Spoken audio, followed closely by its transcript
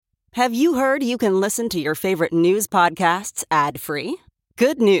Have you heard you can listen to your favorite news podcasts ad-free?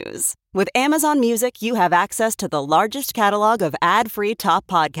 Good news. With Amazon Music, you have access to the largest catalog of ad-free top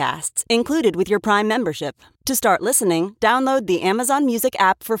podcasts included with your Prime membership. To start listening, download the Amazon Music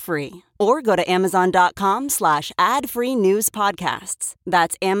app for free or go to amazon.com/ad-free news podcasts.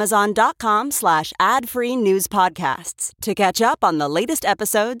 That's amazon.com/ad-free news podcasts to catch up on the latest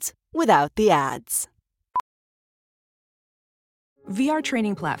episodes without the ads. VR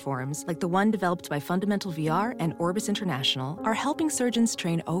training platforms, like the one developed by Fundamental VR and Orbis International, are helping surgeons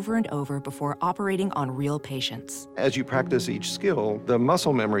train over and over before operating on real patients. As you practice each skill, the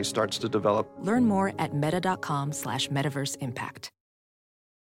muscle memory starts to develop. Learn more at meta.com/metaverseimpact.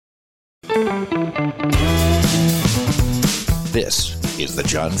 This is the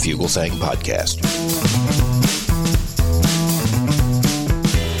John Fugelsang Podcast.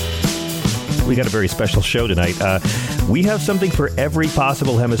 We got a very special show tonight. We have something for every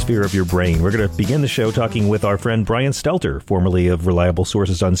possible hemisphere of your brain. We're going to begin the show talking with our friend Brian Stelter, formerly of Reliable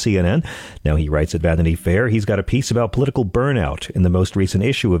Sources on CNN. Now he writes at Vanity Fair. He's got a piece about political burnout in the most recent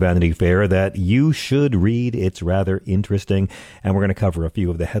issue of Vanity Fair that you should read. It's rather interesting. And we're going to cover a few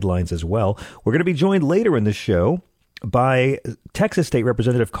of the headlines as well. We're going to be joined later in the show by Texas State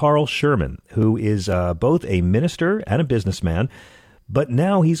Representative Carl Sherman, who is both a minister and a businessman. But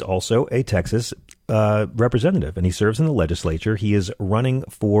now he's also a Texas representative, and he serves in the legislature. He is running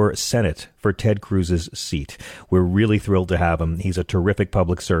for Senate for Ted Cruz's seat. We're really thrilled to have him. He's a terrific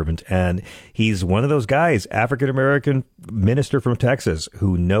public servant, and he's one of those guys, African-American minister from Texas,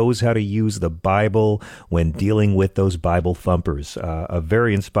 who knows how to use the Bible when dealing with those Bible thumpers. A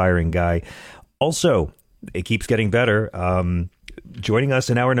very inspiring guy. Also, it keeps getting better. Joining us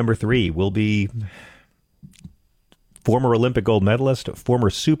in hour number 3 will be former Olympic gold medalist, former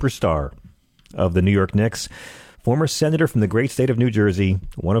superstar of the New York Knicks, former senator from the great state of New Jersey,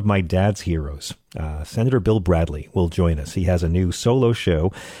 one of my dad's heroes. Senator Bill Bradley will join us. He has a new solo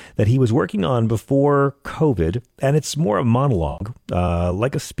show that he was working on before COVID, and it's more a monologue,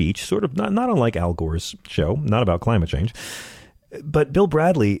 like a speech, sort of not unlike Al Gore's show, not about climate change. But Bill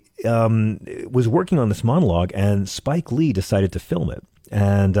Bradley was working on this monologue, and Spike Lee decided to film it.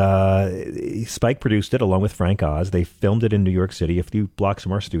 And Spike produced it along with Frank Oz. They filmed it in New York City, a few blocks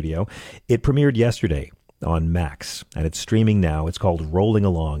from our studio. It premiered yesterday on Max, and it's streaming now. It's called Rolling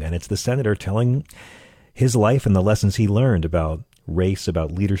Along, and it's the senator telling his life and the lessons he learned about race,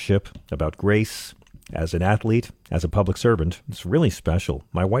 about leadership, about grace, as an athlete, as a public servant. It's really special.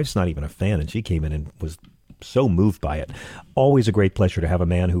 My wife's not even a fan, and she came in and was so moved by it. Always a great pleasure to have a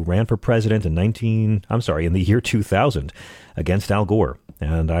man who ran for president in the year 2000 against Al Gore.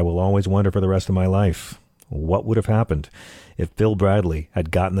 And I will always wonder for the rest of my life, what would have happened if Bill Bradley had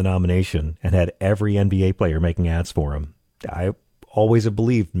gotten the nomination and had every NBA player making ads for him? I always have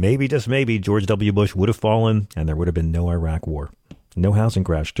believed maybe, just maybe, George W. Bush would have fallen and there would have been no Iraq war. No housing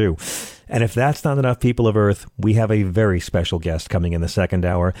crash, too. And if that's not enough, people of Earth, we have a very special guest coming in the second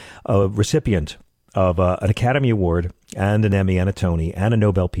hour, a recipient of an Academy Award and an Emmy and a Tony and a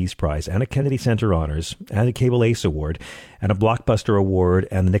Nobel Peace Prize and a Kennedy Center Honors and a Cable Ace Award and a Blockbuster Award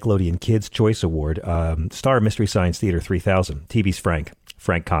and the Nickelodeon Kids' Choice Award, star of Mystery Science Theater 3000, TV's Frank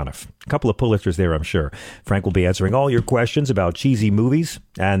Conniff. A couple of Pulitzers there, I'm sure. Frank will be answering all your questions about cheesy movies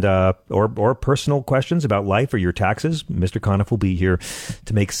and or personal questions about life or your taxes. Mr. Conniff will be here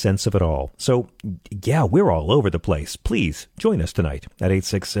to make sense of it all. So, yeah, we're all over the place. Please join us tonight at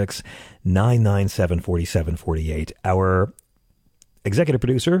 866-997-4748. Our executive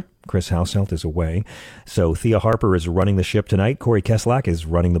producer, Chris Househealth, is away. So Thea Harper is running the ship tonight. Corey Keslak is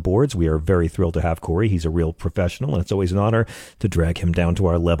running the boards. We are very thrilled to have Corey. He's a real professional, and it's always an honor to drag him down to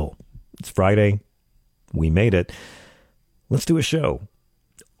our level. It's Friday. We made it. Let's do a show.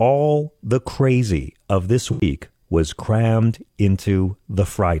 All the crazy of this week was crammed into the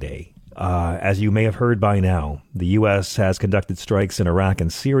Friday. As you may have heard by now, the U.S. has conducted strikes in Iraq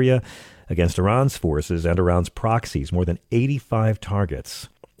and Syria against Iran's forces and Iran's proxies. More than 85 targets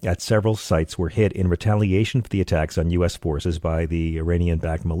at several sites were hit in retaliation for the attacks on U.S. forces by the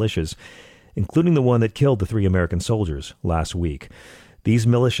Iranian-backed militias, including the one that killed the 3 American soldiers last week. These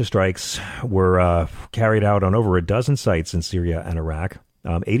militia strikes were carried out on over a dozen sites in Syria and Iraq,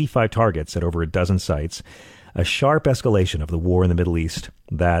 85 targets at over a dozen sites, a sharp escalation of the war in the Middle East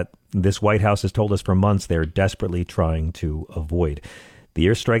that this White House has told us for months they're desperately trying to avoid. The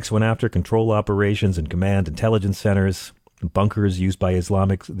airstrikes went after control operations and command intelligence centers, bunkers used by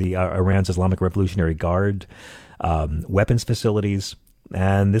Iran's Islamic Revolutionary Guard, weapons facilities.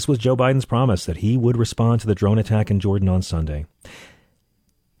 And this was Joe Biden's promise that he would respond to the drone attack in Jordan on Sunday.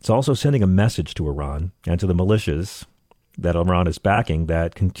 It's also sending a message to Iran and to the militias that Iran is backing,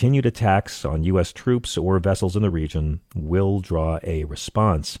 that continued attacks on U.S. troops or vessels in the region will draw a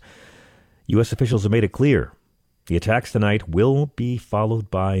response. U.S. officials have made it clear the attacks tonight will be followed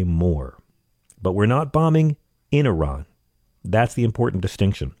by more. But we're not bombing in Iran. That's the important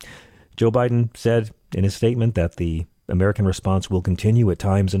distinction. Joe Biden said in his statement that the American response will continue at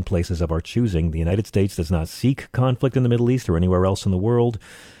times and places of our choosing. The United States does not seek conflict in the Middle East or anywhere else in the world,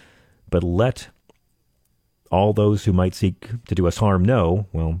 but let all those who might seek to do us harm know.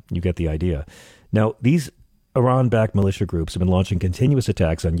 Well, you get the idea. Now, these Iran-backed militia groups have been launching continuous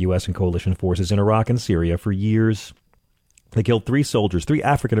attacks on U.S. and coalition forces in Iraq and Syria for years. They killed 3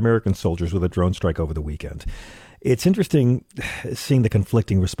 African-American soldiers with a drone strike over the weekend. It's interesting seeing the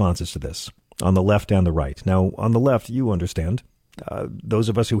conflicting responses to this on the left and the right. Now, on the left, you understand. Those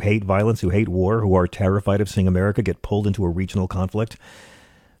of us who hate violence, who hate war, who are terrified of seeing America get pulled into a regional conflict.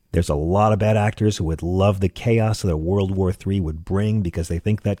 There's a lot of bad actors who would love the chaos that World War III would bring because they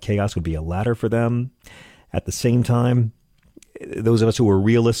think that chaos would be a ladder for them. At the same time, those of us who are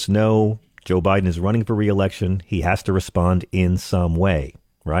realists know Joe Biden is running for re-election. He has to respond in some way,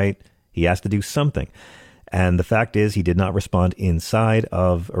 right? He has to do something. And the fact is, he did not respond inside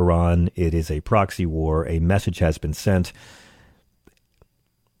of Iran. It is a proxy war. A message has been sent.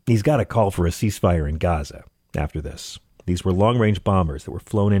 He's got to call for a ceasefire in Gaza after this. These were long-range bombers that were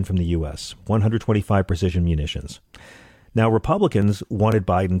flown in from the U.S., 125 precision munitions. Now, Republicans wanted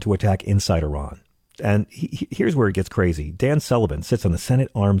Biden to attack inside Iran. And here's where it gets crazy. Dan Sullivan sits on the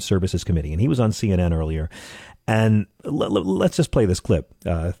Senate Armed Services Committee, and he was on CNN earlier. And let's just play this clip,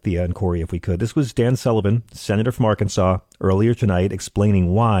 Thea and Corey, if we could. This was Dan Sullivan, senator from Arkansas, earlier tonight,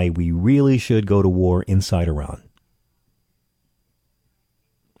 explaining why we really should go to war inside Iran.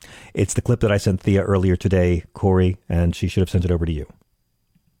 It's the clip that I sent Thea earlier today, Corey, and she should have sent it over to you.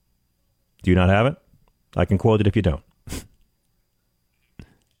 Do you not have it? I can quote it if you don't.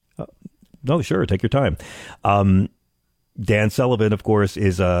 No, sure. Take your time. Dan Sullivan, of course,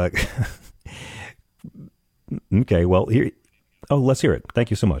 is okay. Well, here. Oh, let's hear it. Thank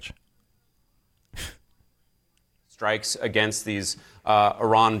you so much. Strikes against these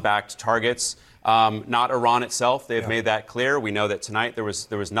Iran-backed targets. Not Iran itself. They've made that clear. We know that tonight there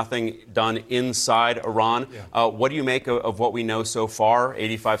was nothing done inside Iran. What do you make of what we know so far?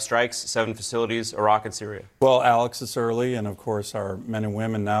 85 strikes, 7 facilities, Iraq and Syria. Well, Alex, it's early, and of course our men and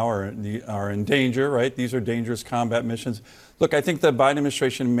women now are in danger, right? These are dangerous combat missions. Look, I think the Biden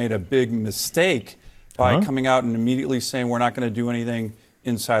administration made a big mistake by coming out and immediately saying we're not going to do anything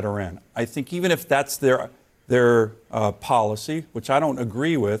inside Iran. I think even if that's their policy, which I don't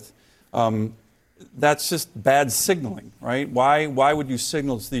agree with, that's just bad signaling, right? Why would you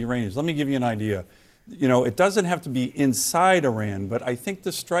signal to the Iranians? Let me give you an idea. You know, it doesn't have to be inside Iran, but I think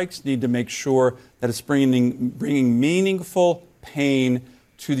the strikes need to make sure that it's bringing meaningful pain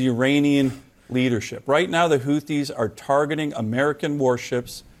to the Iranian leadership. Right now, the Houthis are targeting American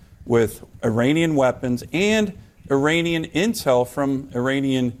warships with Iranian weapons and Iranian intel from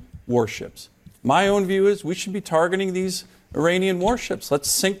Iranian warships. My own view is we should be targeting these Iranian warships.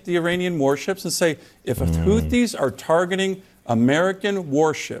 Let's sink the Iranian warships and say, if Houthis are targeting American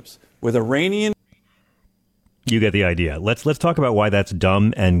warships with Iranian... You get the idea. Let's talk about why that's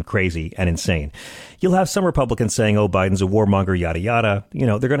dumb and crazy and insane. You'll have some Republicans saying, oh, Biden's a warmonger, yada, yada. You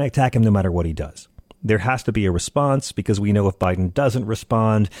know, they're going to attack him no matter what he does. There has to be a response because we know if Biden doesn't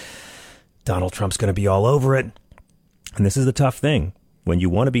respond, Donald Trump's going to be all over it. And this is the tough thing. When you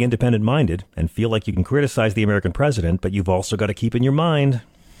want to be independent-minded and feel like you can criticize the American president, but you've also got to keep in your mind,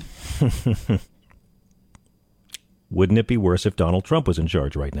 wouldn't it be worse if Donald Trump was in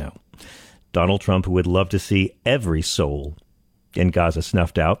charge right now? Donald Trump, who would love to see every soul in Gaza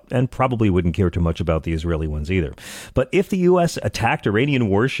snuffed out and probably wouldn't care too much about the Israeli ones either. But if the U.S. attacked Iranian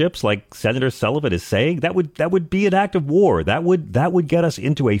warships, like Senator Sullivan is saying, that would be an act of war. That would get us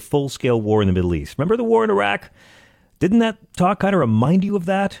into a full-scale war in the Middle East. Remember the war in Iraq? Didn't that talk kind of remind you of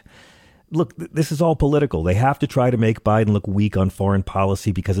that? Look, this is all political. They have to try to make Biden look weak on foreign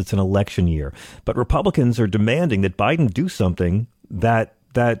policy because it's an election year. But Republicans are demanding that Biden do something that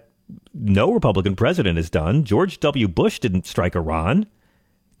no Republican president has done. George W. Bush didn't strike Iran.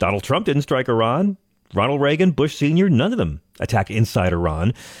 Donald Trump didn't strike Iran. Ronald Reagan, Bush Sr., none of them attacked inside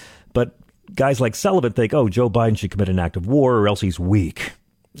Iran. But guys like Sullivan think, oh, Joe Biden should commit an act of war or else he's weak.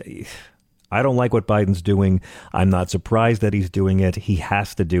 I don't like what Biden's doing. I'm not surprised that he's doing it. He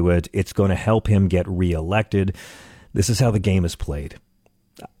has to do it. It's going to help him get reelected. This is how the game is played.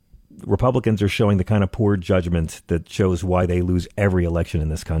 Republicans are showing the kind of poor judgment that shows why they lose every election in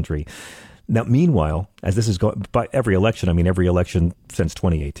this country. Now, meanwhile, as this is going by every election, I mean every election since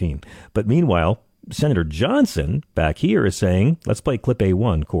 2018. But meanwhile, Senator Johnson back here is saying, let's play clip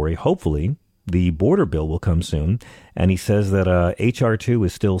A1, Corey. Hopefully the border bill will come soon. And he says that H.R. 2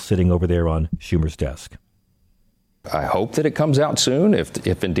 is still sitting over there on Schumer's desk. I hope that it comes out soon,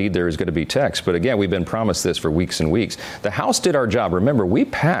 if indeed there is going to be text. But again, we've been promised this for weeks and weeks. The House did our job. Remember, we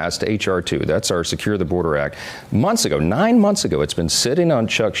passed H.R. 2. That's our Secure the Border Act. Months ago, 9 months ago, it's been sitting on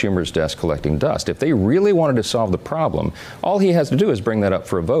Chuck Schumer's desk collecting dust. If they really wanted to solve the problem, all he has to do is bring that up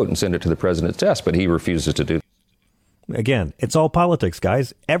for a vote and send it to the president's desk. But he refuses to do that. Again, it's all politics,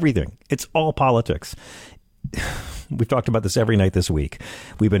 guys. Everything. It's all politics. We've talked about this every night this week.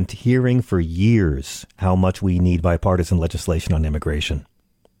 We've been hearing for years how much we need bipartisan legislation on immigration.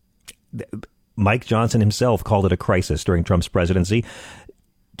 Mike Johnson himself called it a crisis during Trump's presidency.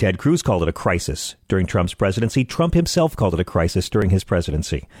 Ted Cruz called it a crisis during Trump's presidency. Trump himself called it a crisis during his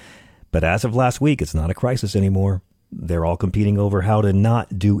presidency. But as of last week, it's not a crisis anymore. They're all competing over how to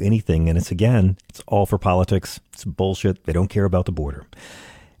not do anything. And it's all for politics. It's bullshit. They don't care about the border.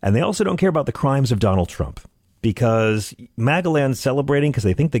 And they also don't care about the crimes of Donald Trump. Because MAGAland's celebrating because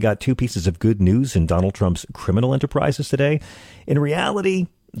they think they got 2 pieces of good news in Donald Trump's criminal enterprises today. In reality,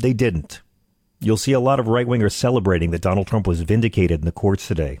 they didn't. You'll see a lot of right-wingers celebrating that Donald Trump was vindicated in the courts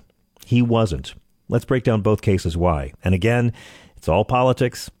today. He wasn't. Let's break down both cases why. And again, it's all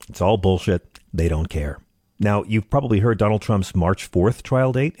politics. It's all bullshit. They don't care. Now, you've probably heard Donald Trump's March 4th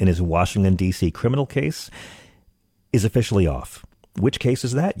trial date in his Washington, D.C. criminal case is officially off. Which case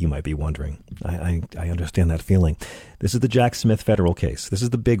is that, you might be wondering? I understand that feeling. This is the Jack Smith federal case. This is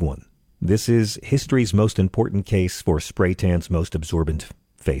the big one. This is history's most important case for spray tan's most absorbent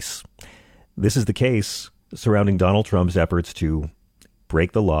face. This is the case surrounding Donald Trump's efforts to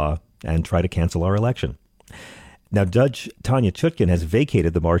break the law and try to cancel our election. Now, Judge Tanya Chutkan has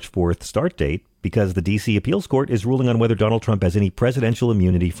vacated the March 4th start date because the D.C. appeals court is ruling on whether Donald Trump has any presidential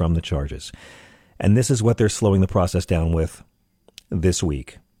immunity from the charges. And this is what they're slowing the process down with this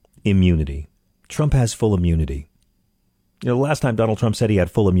week. Immunity. Trump has full immunity. The last time Donald Trump said he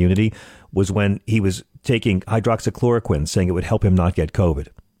had full immunity was when he was taking hydroxychloroquine, saying it would help him not get COVID.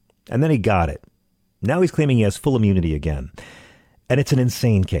 And then he got it. Now he's claiming he has full immunity again. And it's an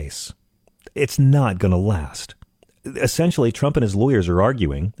insane case. It's not going to last. Essentially, Trump and his lawyers are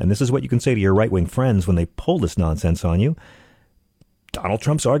arguing, and this is what you can say to your right-wing friends when they pull this nonsense on you. Donald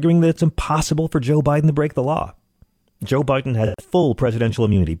Trump's arguing that it's impossible for Joe Biden to break the law. Joe Biden had full presidential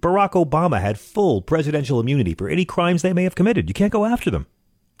immunity. Barack Obama had full presidential immunity for any crimes they may have committed. You can't go after them.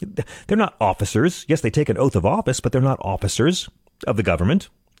 They're not officers. Yes, they take an oath of office, but they're not officers of the government.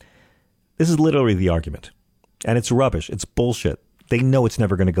 This is literally the argument. And it's rubbish. It's bullshit. They know it's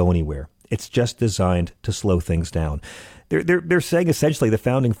never going to go anywhere. It's just designed to slow things down. They're saying essentially the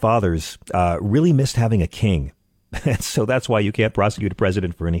founding fathers really missed having a king. And so that's why you can't prosecute a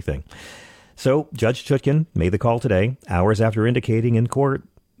president for anything. So Judge Chutkan made the call today, hours after indicating in court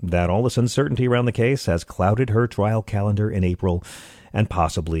that all this uncertainty around the case has clouded her trial calendar in April and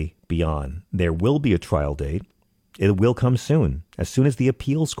possibly beyond. There will be a trial date. It will come soon as the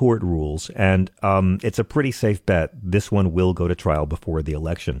appeals court rules. And it's a pretty safe bet this one will go to trial before the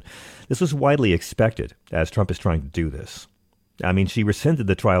election. This was widely expected as Trump is trying to do this. I mean, she rescinded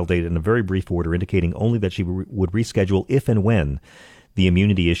the trial date in a very brief order, indicating only that she would reschedule if and when the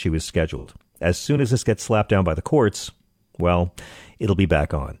immunity issue is scheduled. As soon as this gets slapped down by the courts, well, it'll be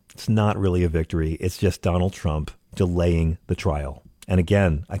back on. It's not really a victory. It's just Donald Trump delaying the trial. And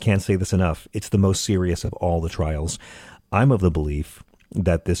again, I can't say this enough. It's the most serious of all the trials. I'm of the belief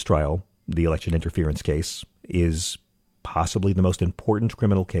that this trial, the election interference case, is possibly the most important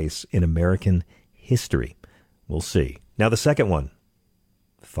criminal case in American history. We'll see. Now, the second one,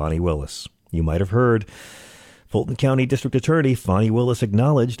 Fani Willis. You might have heard Fulton County District Attorney Fani Willis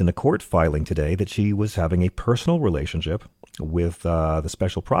acknowledged in a court filing today that she was having a personal relationship with the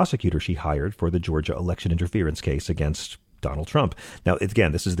special prosecutor she hired for the Georgia election interference case against Donald Trump. Now,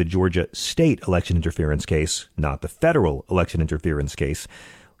 again, this is the Georgia state election interference case, not the federal election interference case.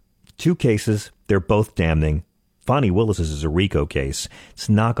 2 cases, they're both damning. Fani Willis's is a RICO case. It's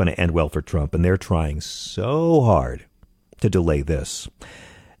not going to end well for Trump, and they're trying so hard to delay this.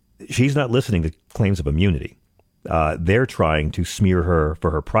 She's not listening to claims of immunity. They're trying to smear her for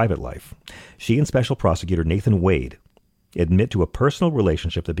her private life. She and Special Prosecutor Nathan Wade admit to a personal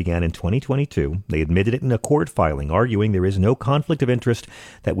relationship that began in 2022. They admitted it in a court filing, arguing there is no conflict of interest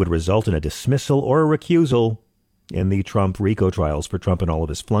that would result in a dismissal or a recusal in the Trump RICO trials for Trump and all of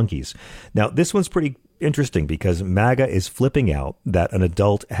his flunkies. Now, this one's pretty interesting because MAGA is flipping out that an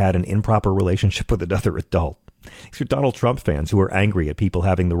adult had an improper relationship with another adult. These are Donald Trump fans who are angry at people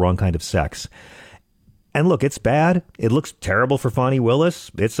having the wrong kind of sex. And look, it's bad. It looks terrible for Fani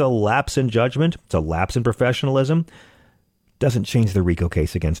Willis. It's a lapse in judgment. It's a lapse in professionalism. Doesn't change the RICO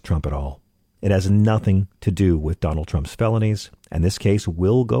case against Trump at all. It has nothing to do with Donald Trump's felonies, and this case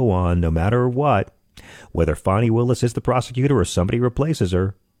will go on no matter what, whether Fani Willis is the prosecutor or somebody replaces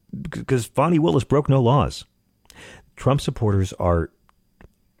her, because Fani Willis broke no laws. Trump supporters are,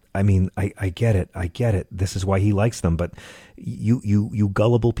 I get it. I get it. This is why he likes them. But you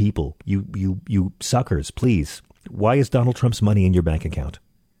gullible people, you suckers, please. Why is Donald Trump's money in your bank account?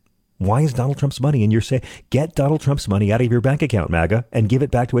 Why is Donald Trump's money in your get Donald Trump's money out of your bank account, MAGA, and give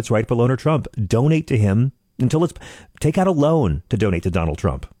it back to its rightful owner, Trump. Donate to him until take out a loan to donate to Donald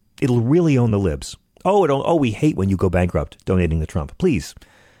Trump. It'll really own the libs. We hate when you go bankrupt donating to Trump. Please.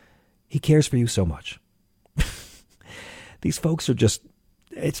 He cares for you so much. These folks are just,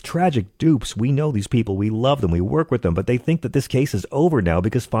 it's tragic dupes. We know these people. We love them. We work with them. But they think that this case is over now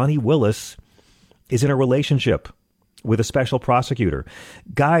because Fani Willis is in a relationship with a special prosecutor.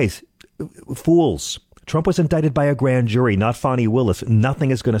 Guys, fools. Trump was indicted by a grand jury, not Fani Willis.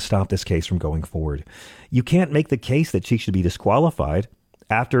 Nothing is going to stop this case from going forward. You can't make the case that she should be disqualified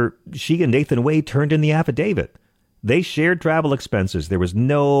after she and Nathan Wade turned in the affidavit. They shared travel expenses. There was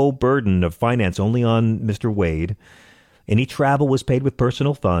no burden of finance, only on Mr. Wade. Any travel was paid with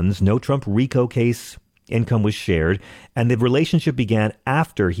personal funds. No Trump RICO case income was shared. And the relationship began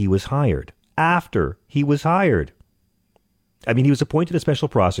after he was hired. After he was hired. I mean, he was appointed a special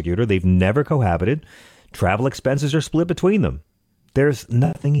prosecutor. They've never cohabited. Travel expenses are split between them. There's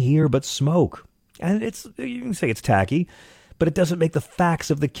nothing here but smoke. And you can say it's tacky, but it doesn't make the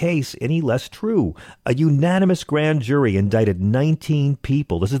facts of the case any less true. A unanimous grand jury indicted 19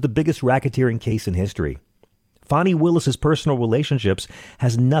 people. This is the biggest racketeering case in history. Fani Willis's personal relationships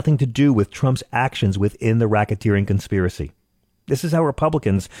has nothing to do with Trump's actions within the racketeering conspiracy. This is how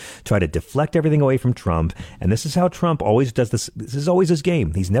Republicans try to deflect everything away from Trump, and this is how Trump always does this. This is always his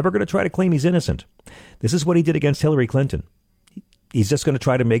game. He's never going to try to claim he's innocent. This is what he did against Hillary Clinton. He's just going to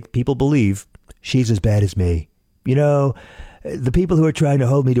try to make people believe she's as bad as me. You know, the people who are trying to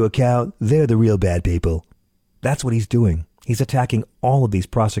hold me to account, they're the real bad people. That's what he's doing. He's attacking all of these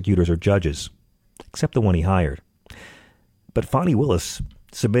prosecutors or judges, except the one he hired. But Fani Willis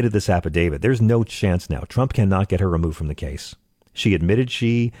submitted this affidavit. There's no chance now. Trump cannot get her removed from the case. She admitted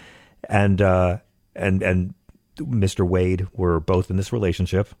she and Mr. Wade were both in this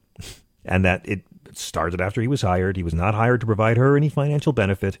relationship, and that it started after he was hired. He was not hired to provide her any financial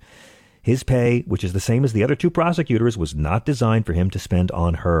benefit. His pay, which is the same as the other two prosecutors, was not designed for him to spend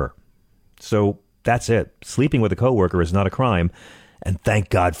on her. So that's it. Sleeping with a coworker is not a crime, and thank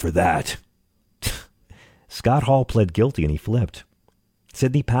God for that. Scott Hall pled guilty and he flipped.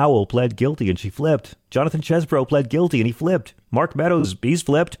 Sidney Powell pled guilty and she flipped. Jonathan Chesbrough pled guilty and he flipped. Mark Meadows, he's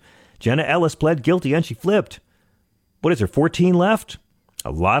flipped. Jenna Ellis pled guilty and she flipped. What is there, 14 left?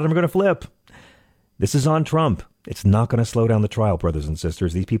 A lot of them are going to flip. This is on Trump. It's not going to slow down the trial, brothers and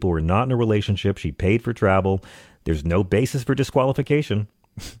sisters. These people were not in a relationship. She paid for travel. There's no basis for disqualification.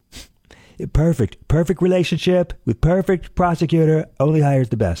 Perfect relationship with perfect prosecutor. Only hires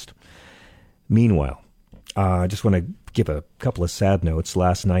the best. Meanwhile, I just want to give a couple of sad notes.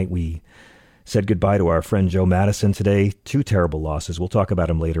 Last night, we said goodbye to our friend Joe Madison today. 2 terrible losses. We'll talk about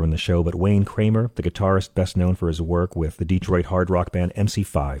him later in the show. But Wayne Kramer, the guitarist best known for his work with the Detroit hard rock band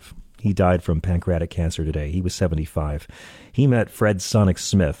MC5. He died from pancreatic cancer today. He was 75. He met Fred Sonic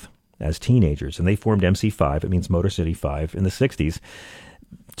Smith as teenagers, and they formed MC5. It means Motor City 5 in the 60s.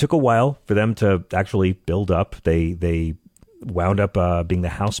 Took a while for them to actually build up. They wound up being the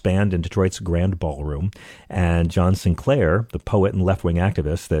house band in Detroit's Grand Ballroom. And John Sinclair, the poet and left-wing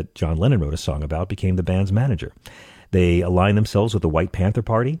activist that John Lennon wrote a song about, became the band's manager. They aligned themselves with the White Panther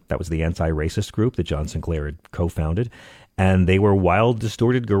Party. That was the anti-racist group that John Sinclair had co-founded. And they were wild,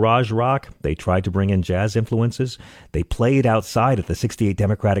 distorted garage rock. They tried to bring in jazz influences. They played outside at the 68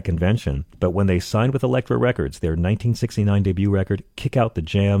 Democratic Convention. But when they signed with Elektra Records, their 1969 debut record, Kick Out the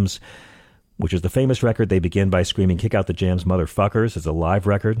Jams, which is the famous record, they begin by screaming, "Kick out the jams, motherfuckers." It's a live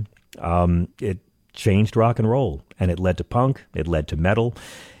record. It changed rock and roll, and it led to punk. It led to metal.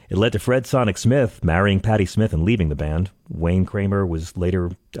 It led to Fred Sonic Smith marrying Patti Smith and leaving the band. Wayne Kramer was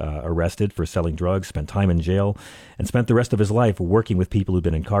later arrested for selling drugs, spent time in jail, and spent the rest of his life working with people who'd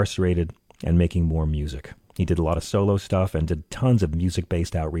been incarcerated and making more music. He did a lot of solo stuff and did tons of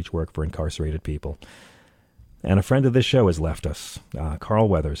music-based outreach work for incarcerated people. And a friend of this show has left us, Carl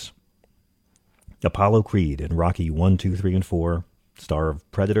Weathers. Apollo Creed in Rocky 1, 2, 3, and 4, star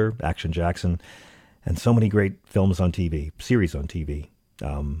of Predator, Action Jackson, and so many great films on TV, series on TV.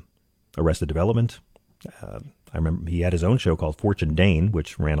 Arrested Development. I remember he had his own show called Fortune Dane,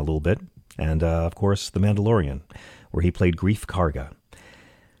 which ran a little bit. and, of course, The Mandalorian, where he played Greef Karga.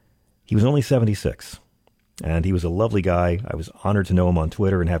 He was only 76, and he was a lovely guy. I was honored to know him on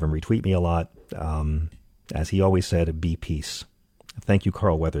Twitter and have him retweet me a lot. As he always said, be peace. Thank you,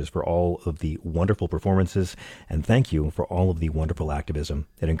 Carl Weathers, for all of the wonderful performances, and thank you for all of the wonderful activism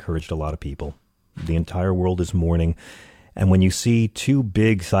that encouraged a lot of people. The entire world is mourning, and when you see two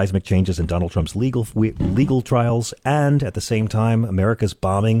big seismic changes in Donald Trump's legal trials, and at the same time America's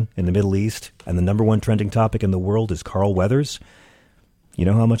bombing in the Middle East, and the number one trending topic in the world is Carl Weathers, you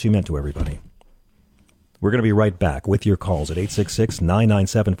know how much he meant to everybody. We're going to be right back with your calls at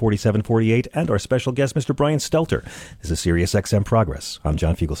 866-997-4748 and our special guest, Mr. Brian Stelter. This is Sirius XM Progress. I'm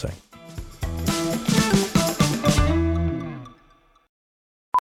John Fugelsang.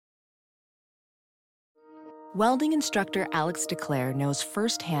 Welding instructor Alex DeClaire knows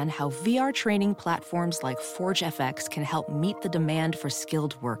firsthand how VR training platforms like ForgeFX can help meet the demand for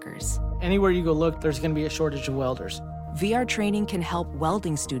skilled workers. Anywhere you go look, there's going to be a shortage of welders. VR training can help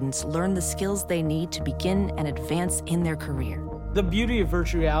welding students learn the skills they need to begin and advance in their career. The beauty of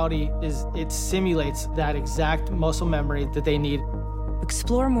virtual reality is it simulates that exact muscle memory that they need.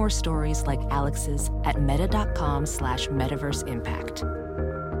 Explore more stories like Alex's at meta.com/metaverseimpact.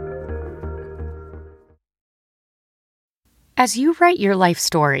 As you write your life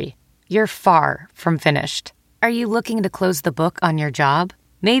story, you're far from finished. Are you looking to close the book on your job?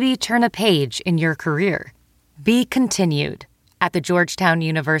 Maybe turn a page in your career? Be continued at the Georgetown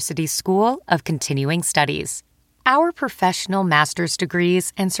University School of Continuing Studies. Our professional master's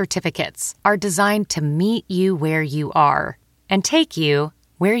degrees and certificates are designed to meet you where you are and take you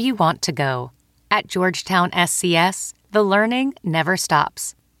where you want to go. At Georgetown SCS, the learning never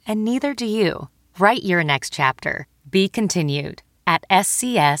stops, and neither do you. Write your next chapter. Be continued at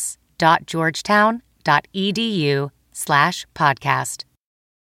scs.georgetown.edu/podcast.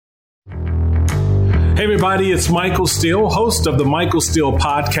 Hey everybody, it's Michael Steele, host of the Michael Steele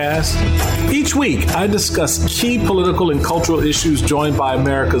Podcast. Each week, I discuss key political and cultural issues joined by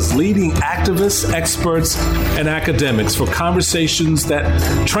America's leading activists, experts, and academics for conversations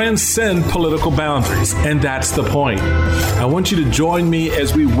that transcend political boundaries. And that's the point. I want you to join me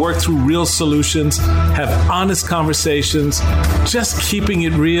as we work through real solutions, have honest conversations, just keeping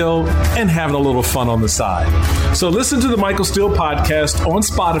it real and having a little fun on the side. So listen to the Michael Steele Podcast on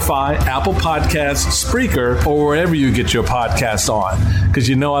Spotify, Apple Podcasts, Spreaker, or wherever you get your podcasts on, because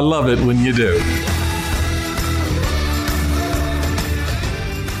you know I love it when you do.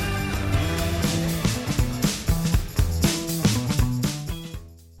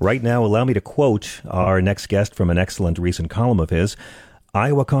 Right now, allow me to quote our next guest from an excellent recent column of his.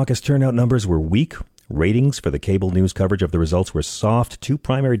 Iowa caucus turnout numbers were weak. Ratings for the cable news coverage of the results were soft. Two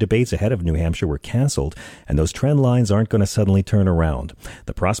primary debates ahead of New Hampshire were canceled, and those trend lines aren't going to suddenly turn around.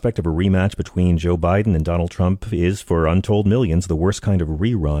 The prospect of a rematch between Joe Biden and Donald Trump is, for untold millions, the worst kind of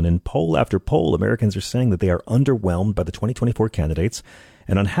rerun. In poll after poll, Americans are saying that they are underwhelmed by the 2024 candidates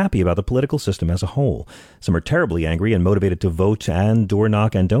and unhappy about the political system as a whole. Some are terribly angry and motivated to vote and door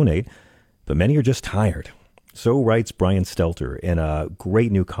knock and donate, but many are just tired. So writes Brian Stelter in a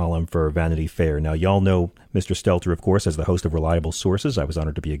great new column for Vanity Fair. Now, y'all know Mr. Stelter, of course, as the host of Reliable Sources. I was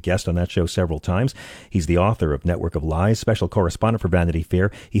honored to be a guest on that show several times. He's the author of Network of Lies, special correspondent for Vanity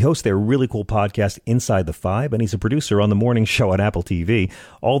Fair. He hosts their really cool podcast, Inside the Five, and he's a producer on the morning show on Apple TV.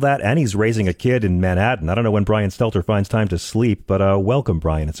 All that, and he's raising a kid in Manhattan. I don't know when Brian Stelter finds time to sleep, but welcome,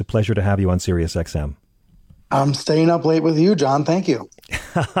 Brian. It's a pleasure to have you on Sirius XM. I'm staying up late with you, John. Thank you.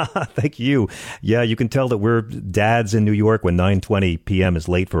 Thank you. Yeah, you can tell that we're dads in New York when 9:20 p.m. is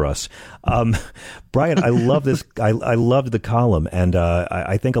late for us. Brian, I love this. I loved the column, and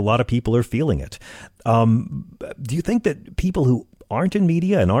I think a lot of people are feeling it. Do you think that people who aren't in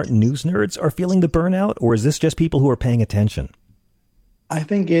media and aren't news nerds are feeling the burnout, or is this just people who are paying attention? I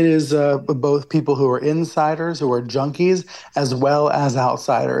think it is both people who are insiders, who are junkies, as well as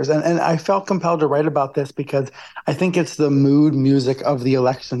outsiders. And I felt compelled to write about this because I think it's the mood music of the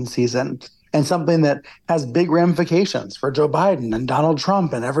election season, and something that has big ramifications for Joe Biden and Donald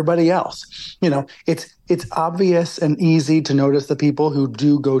Trump and everybody else. You know, it's obvious and easy to notice the people who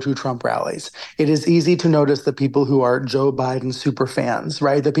do go to Trump rallies. It is easy to notice the people who are Joe Biden super fans,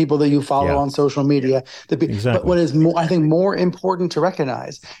 right? The people that you follow on social media. Exactly. But what is I think more important to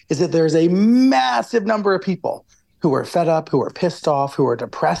recognize is that there's a massive number of people who are fed up, who are pissed off, who are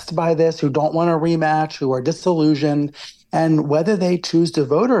depressed by this, who don't want a rematch, who are disillusioned. And whether they choose to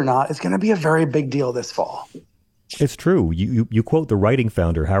vote or not is going to be a very big deal this fall. It's true. You quote the writing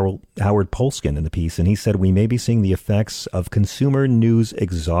founder, Howard Polskin, in the piece, and he said, "We may be seeing the effects of consumer news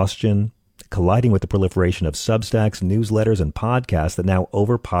exhaustion, colliding with the proliferation of Substacks, newsletters, and podcasts that now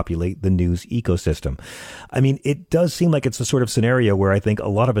overpopulate the news ecosystem. I mean, it does seem like it's the sort of scenario where I think a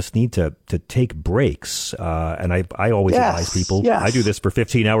lot of us need to take breaks. And I always advise people, I do this for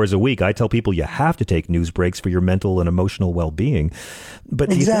 15 hours a week. I tell people you have to take news breaks for your mental and emotional well-being. But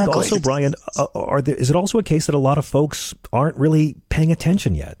do you think also, Brian, is it also a case that a lot of folks aren't really paying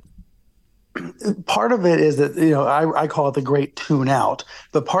attention yet? Part of it is that, you know, I call it the great tune out,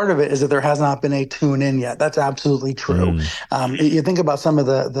 but part of it is that there has not been a tune in yet. That's absolutely true. You think about some of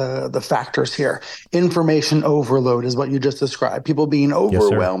the factors here. Information overload is what you just described. People being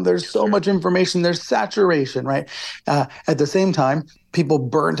overwhelmed. There's so much information. There's saturation, right? At the same time, people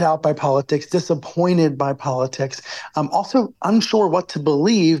burnt out by politics, disappointed by politics, also unsure what to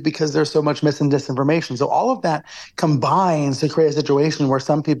believe because there's so much mis and disinformation. So all of that combines to create a situation where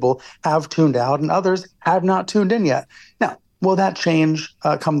some people have tuned out and others have not tuned in yet. Now, will that change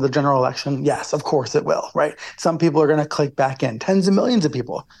come the general election? Yes, of course it will, right? Some people are going to click back in. Tens of millions of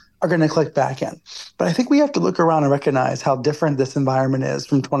people are going to click back in. But I think we have to look around and recognize how different this environment is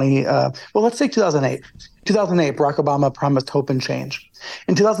from let's say 2008. 2008, Barack Obama promised hope and change.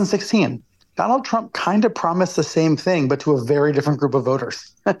 In 2016, Donald Trump kind of promised the same thing, but to a very different group of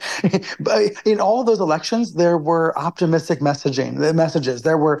voters. But in all of those elections, there were optimistic messages.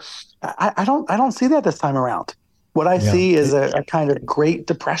 There were, I don't see that this time around. What I see is a kind of Great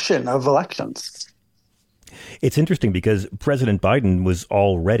Depression of elections. It's interesting because President Biden was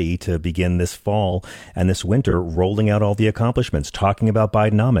all ready to begin this fall and this winter rolling out all the accomplishments, talking about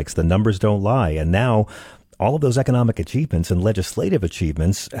Bidenomics. The numbers don't lie. And now all of those economic achievements and legislative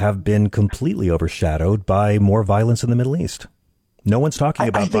achievements have been completely overshadowed by more violence in the Middle East. No one's talking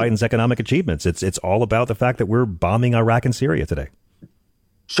about Biden's economic achievements. It's all about the fact that we're bombing Iraq and Syria today.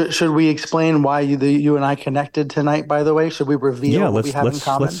 Should we explain why you and I connected tonight, by the way? Should we reveal what we have in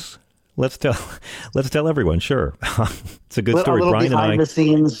common? Let's tell everyone. Sure. It's a good story. A little behind the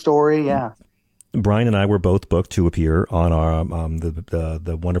scenes story. Yeah. Brian and I were both booked to appear on our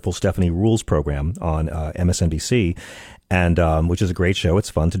the wonderful Stephanie Rules program on MSNBC, and which is a great show. It's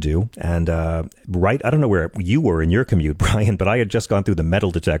fun to do. And I don't know where you were in your commute, Brian, but I had just gone through the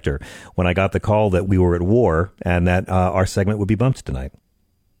metal detector when I got the call that we were at war and that our segment would be bumped tonight.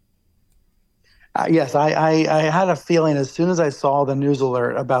 Yes, I had a feeling as soon as I saw the news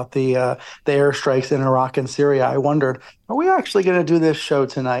alert about the airstrikes in Iraq and Syria, I wondered, are we actually going to do this show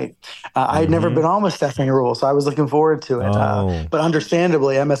tonight? I'd never been on with Stephanie Ruhle, so I was looking forward to it. But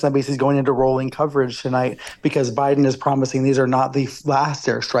understandably, MSNBC is going into rolling coverage tonight because Biden is promising these are not the last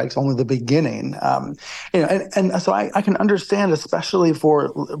airstrikes, only the beginning. And so I can understand, especially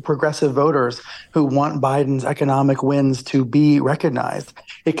for progressive voters who want Biden's economic wins to be recognized.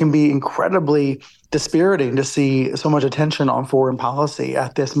 It can be incredibly dispiriting to see so much attention on foreign policy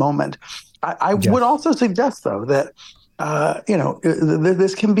at this moment. I would also suggest, though, that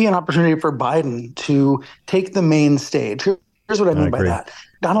this can be an opportunity for Biden to take the main stage. Here's what I mean by that.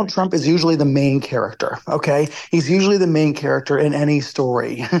 Donald Trump is usually the main character, okay? He's usually the main character in any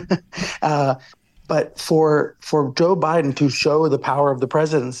story. But for Joe Biden to show the power of the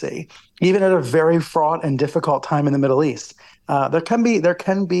presidency, even at a very fraught and difficult time in the Middle East, that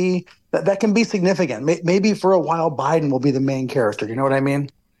can be significant. Maybe for a while, Biden will be the main character. You know what I mean?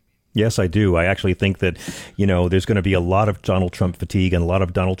 Yes, I do. I actually think that, there's going to be a lot of Donald Trump fatigue and a lot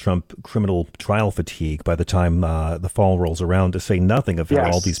of Donald Trump criminal trial fatigue by the time the fall rolls around, to say nothing of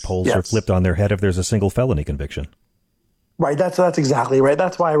how all these polls are flipped on their head if there's a single felony conviction. Right. That's exactly right.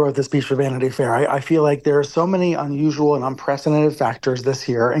 That's why I wrote this piece for Vanity Fair. I feel like there are so many unusual and unprecedented factors this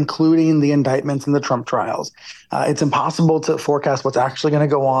year, including the indictments in the Trump trials. It's impossible to forecast what's actually going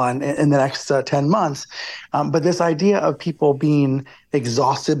to go on in the next 10 months. But this idea of people being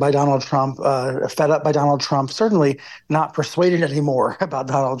exhausted by Donald Trump, fed up by Donald Trump, certainly not persuaded anymore about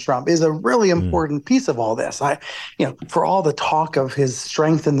Donald Trump is a really important piece of all this. For all the talk of his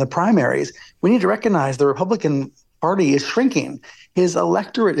strength in the primaries, we need to recognize the Republican Party is shrinking. His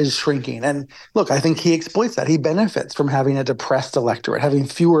electorate is shrinking. And look, I think he exploits that. He benefits from having a depressed electorate, having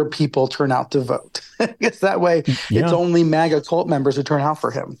fewer people turn out to vote. It's that way. It's only MAGA cult members who turn out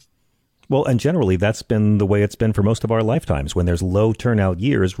for him. Well, and generally, that's been the way it's been for most of our lifetimes. When there's low turnout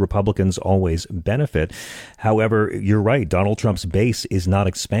years, Republicans always benefit. However, you're right. Donald Trump's base is not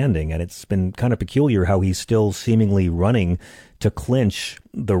expanding. And it's been kind of peculiar how he's still seemingly running to clinch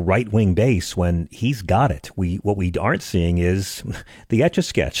the right-wing base when he's got it. What we aren't seeing is the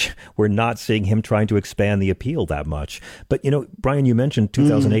Etch-a-Sketch. We're not seeing him trying to expand the appeal that much. But, Brian, you mentioned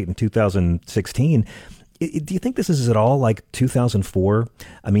 2008 and 2016. Do you think this is at all like 2004?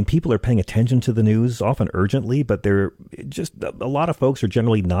 I mean, people are paying attention to the news, often urgently, but they're just a lot of folks are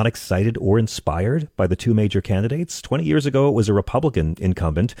generally not excited or inspired by the two major candidates. 20 years ago, it was a Republican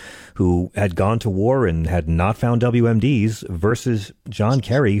incumbent who had gone to war and had not found WMDs versus John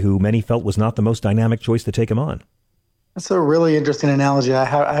Kerry, who many felt was not the most dynamic choice to take him on. That's a really interesting analogy.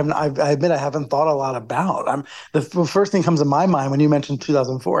 I admit I haven't thought a lot about. The first thing that comes to my mind when you mentioned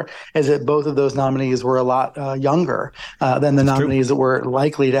 2004 is that both of those nominees were a lot younger than the nominees that we're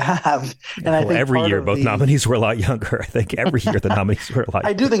likely to have. And I think every year both nominees were a lot younger. I think every year the nominees were a lot.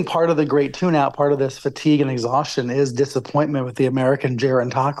 I do think part of the great tune-out, part of this fatigue and exhaustion, is disappointment with the American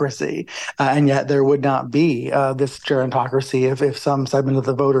gerontocracy, and yet there would not be this gerontocracy if some segment of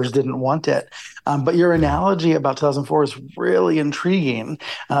the voters didn't want it. But your analogy about 2004 is really intriguing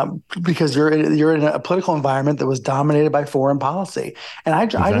because you're in a political environment that was dominated by foreign policy, and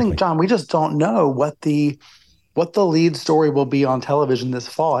I think, John, we just don't know what the lead story will be on television this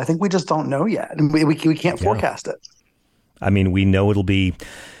fall. I think we just don't know yet, and we can't forecast it. I mean, we know it'll be.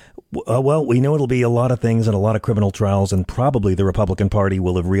 We know it'll be a lot of things and a lot of criminal trials, and probably the Republican Party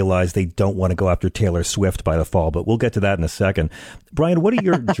will have realized they don't want to go after Taylor Swift by the fall, but we'll get to that in a second. Brian, what do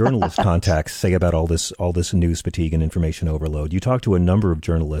your journalist contacts say about all this news fatigue and information overload? You talked to a number of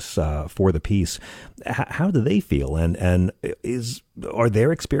journalists for the piece. How do they feel? And are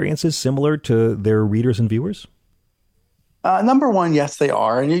their experiences similar to their readers and viewers? Number one, yes, they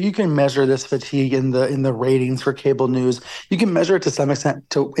are, and you can measure this fatigue in the ratings for cable news. You can measure it to some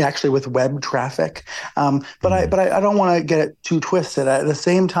extent with web traffic, but I don't want to get it too twisted. At the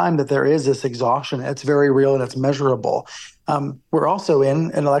same time that there is this exhaustion, it's very real and it's measurable. We're also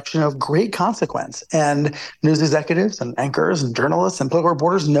in an election of great consequence, and news executives and anchors and journalists and political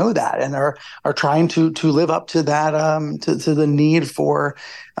reporters know that and are trying to live up to that to the need for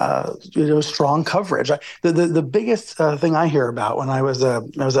strong coverage. The biggest thing I hear about when I was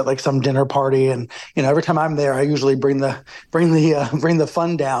at like some dinner party, and every time I'm there, I usually bring the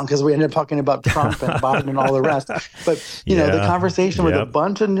fun down because we end up talking about Trump and Biden and all the rest. But the conversation with a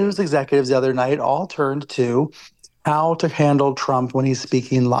bunch of news executives the other night all turned to how to handle Trump when he's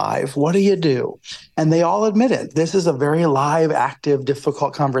speaking live. What do you do? And they all admitted this is a very live, active,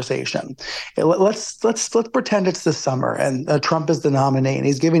 difficult conversation. Let's pretend it's the summer and Trump is the nominee and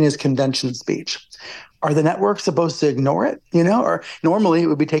he's giving his convention speech. Are the networks supposed to ignore it? Or normally it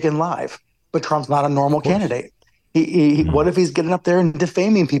would be taken live, but Trump's not a normal candidate. What if he's getting up there and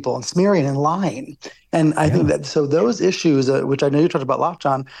defaming people and smearing and lying? And I think that so those issues, which I know you talked about a lot,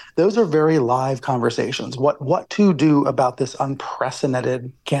 John, those are very live conversations. What to do about this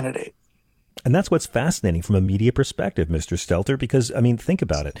unprecedented candidate? And that's what's fascinating from a media perspective, Mr. Stelter, because, I mean, think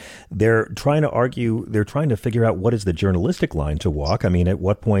about it. They're trying to figure out what is the journalistic line to walk. I mean, at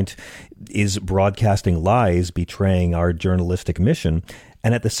what point is broadcasting lies betraying our journalistic mission?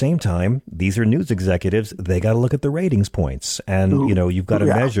 And at the same time, these are news executives. They got to look at the ratings points. And, you've got to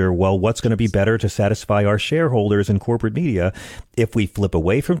measure, well, what's going to be better to satisfy our shareholders in corporate media if we flip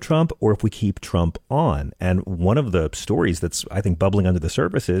away from Trump or if we keep Trump on. And one of the stories that's, I think, bubbling under the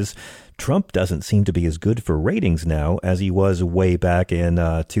surface is Trump doesn't seem to be as good for ratings now as he was way back in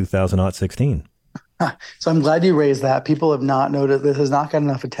 2016. So I'm glad you raised that. People have not noted this has not got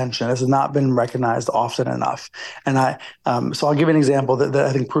enough attention. This has not been recognized often enough. And so I'll give an example that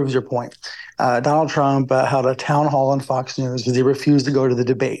I think proves your point. Donald Trump held a town hall on Fox News because he refused to go to the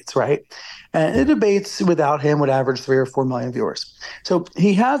debates, right? And the debates without him would average 3 or 4 million viewers. So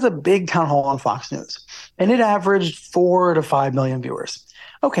he has a big town hall on Fox News, and it averaged 4 to 5 million viewers.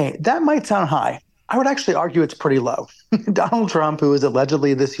 Okay, that might sound high. I would actually argue it's pretty low. Donald Trump, who is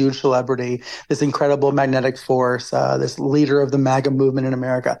allegedly this huge celebrity, this incredible magnetic force, this leader of the MAGA movement in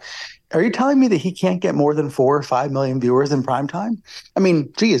America, are you telling me that he can't get more than 4 or 5 million viewers in prime time? I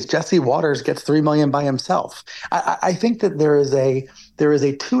mean, geez, Jesse Waters gets 3 million by himself. I think that there is a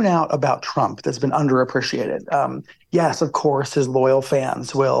tune out about Trump that's been underappreciated. Yes, of course, his loyal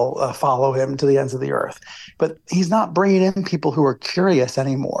fans will follow him to the ends of the earth, but he's not bringing in people who are curious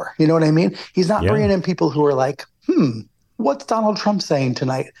anymore. You know what I mean? He's not bringing in people who are like, what's Donald Trump saying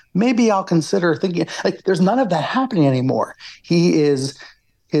tonight? Maybe I'll consider thinking. Like, there's none of that happening anymore. He's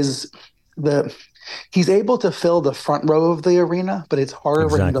able to fill the front row of the arena, but it's harder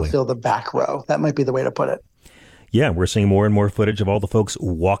for him to fill the back row. That might be the way to put it. Yeah, we're seeing more and more footage of all the folks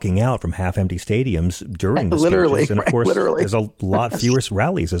walking out from half-empty stadiums during the speeches. And, of course, there's a lot fewer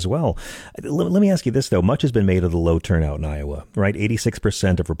rallies as well. Let me ask you this, though. Much has been made of the low turnout in Iowa, right?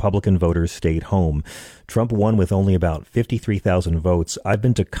 86% of Republican voters stayed home. Trump won with only about 53,000 votes. I've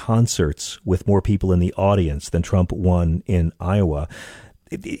been to concerts with more people in the audience than Trump won in Iowa.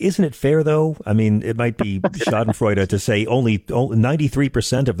 Isn't it fair, though? I mean, it might be schadenfreude to say only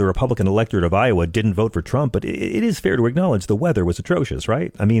 93% of the Republican electorate of Iowa didn't vote for Trump, but it is fair to acknowledge the weather was atrocious,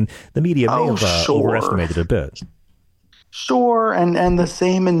 right? I mean, the media may have overestimated a bit. Sure, and the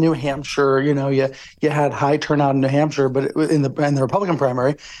same in New Hampshire. You know, you had high turnout in New Hampshire, but in the Republican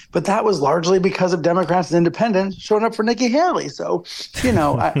primary, but that was largely because of Democrats and independents showing up for Nikki Haley. So, you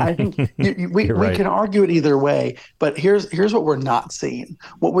know, I think we can argue it either way. But here's what we're not seeing.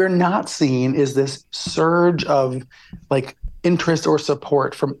 What we're not seeing is this surge of like interest or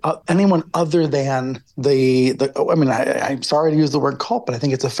support from anyone other than I mean, I'm sorry to use the word cult, but I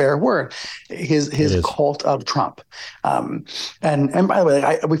think it's a fair word. His cult of Trump. And by the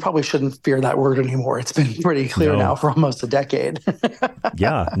way, we probably shouldn't fear that word anymore. It's been pretty clear now for almost a decade.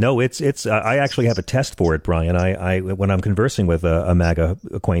 Yeah, no, it's. I actually have a test for it, Brian. I when I'm conversing with a MAGA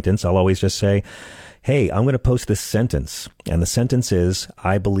acquaintance, I'll always just say, hey, I'm going to post this sentence. And the sentence is,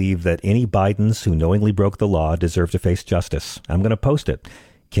 I believe that any Bidens who knowingly broke the law deserve to face justice. I'm going to post it.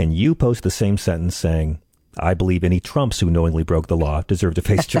 Can you post the same sentence saying, I believe any Trumps who knowingly broke the law deserve to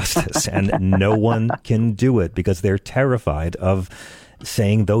face justice? And no one can do it because they're terrified of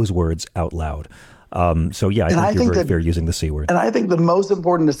saying those words out loud. So, yeah, I think you're very fair using the C word. And I think the most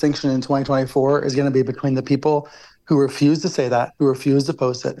important distinction in 2024 is going to be between the people who refuse to say that, who refuse to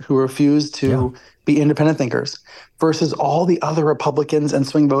post it, who refuse to be independent thinkers, versus all the other Republicans and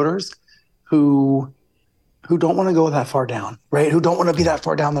swing voters who don't want to go that far down, right? Who don't want to be that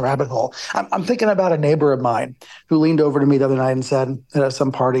far down the rabbit hole. I'm thinking about a neighbor of mine who leaned over to me the other night and said at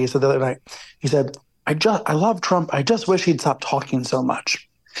some party, he said the other night, he said, I love Trump. I just wish he'd stop talking so much.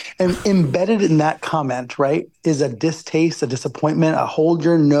 And embedded in that comment, right, is a distaste, a disappointment, a hold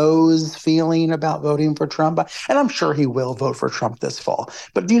your nose feeling about voting for Trump. And I'm sure he will vote for Trump this fall.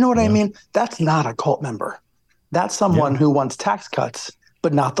 But do you know what I mean? That's not a cult member. That's someone who wants tax cuts,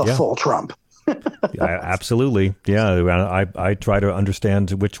 but not the full Trump. Absolutely. Yeah. I try to understand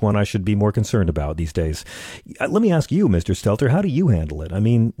which one I should be more concerned about these days. Let me ask you, Mr. Stelter, how do you handle it? I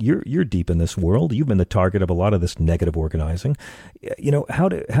mean, you're deep in this world. You've been the target of a lot of this negative organizing. You know, how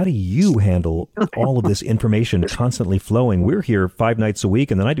do you handle all of this information constantly flowing? We're here 5 nights a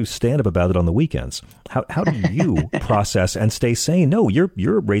week, and then I do stand-up about it on the weekends. How do you process and stay sane? No,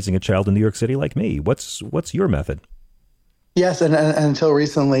 you're raising a child in New York City like me. What's your method? Yes, and until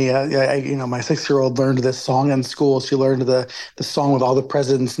recently, my 6-year-old learned this song in school. She learned the song with all the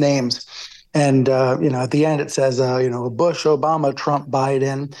presidents' names. And, at the end it says, Bush, Obama, Trump,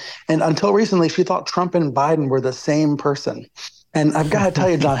 Biden. And until recently, she thought Trump and Biden were the same person. And I've got to tell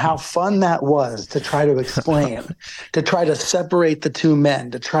you, John, how fun that was to try to explain, to try to separate the two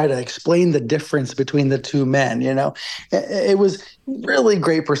men, to try to explain the difference between the two men. You know, it was really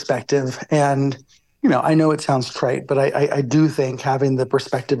great perspective. And I know it sounds trite, but I do think having the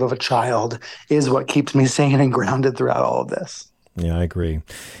perspective of a child is what keeps me sane and grounded throughout all of this. Yeah, I agree.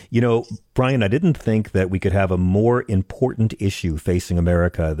 Brian, I didn't think that we could have a more important issue facing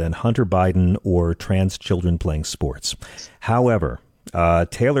America than Hunter Biden or trans children playing sports. However,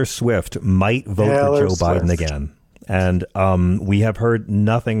 Taylor Swift might vote for Joe Biden again. And we have heard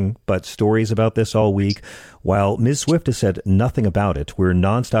nothing but stories about this all week. While Ms. Swift has said nothing about it, we're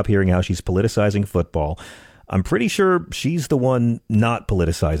nonstop hearing how she's politicizing football. I'm pretty sure she's the one not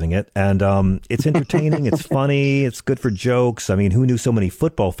politicizing it. And it's entertaining. It's funny. It's good for jokes. I mean, who knew so many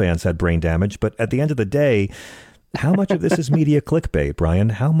football fans had brain damage? But at the end of the day, how much of this is media clickbait, Brian?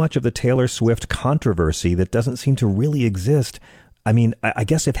 How much of the Taylor Swift controversy that doesn't seem to really exist? I mean, I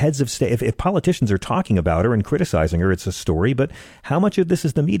guess if heads of state, if politicians are talking about her and criticizing her, it's a story. But how much of this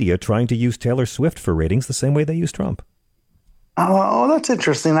is the media trying to use Taylor Swift for ratings the same way they use Trump? Oh, that's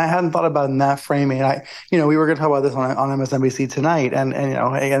interesting. I hadn't thought about it in that framing. We were going to talk about this on MSNBC tonight, and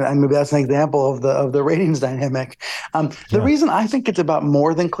maybe that's an example of the ratings dynamic. The reason I think it's about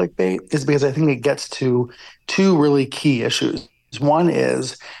more than clickbait is because I think it gets to two really key issues. One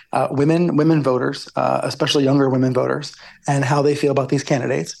is women voters, especially younger women voters, and how they feel about these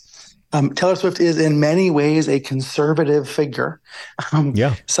candidates. Taylor Swift is in many ways a conservative figure,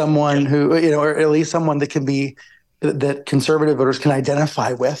 someone who, or at least someone that conservative voters can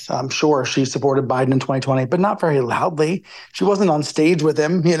identify with. I'm sure she supported Biden in 2020, but not very loudly. She wasn't on stage with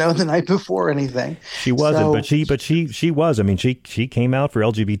him, the night before or anything. She wasn't, but she was. I mean, she came out for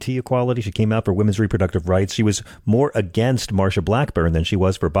LGBT equality. She came out for women's reproductive rights. She was more against Marsha Blackburn than she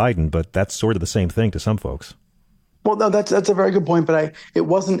was for Biden, but that's sort of the same thing to some folks. Well, no, that's a very good point, but it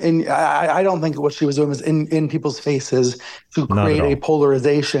wasn't in. I don't think what she was doing was in people's faces to create a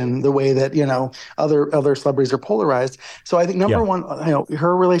polarization the way that other celebrities are polarized. So I think number one,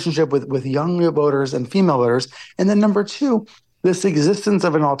 her relationship with young voters and female voters, and then number two, this existence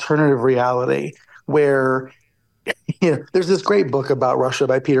of an alternative reality where there's this great book about Russia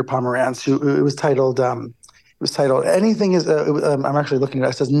by Peter Pomerantz, who it was titled "Anything is." I'm actually looking at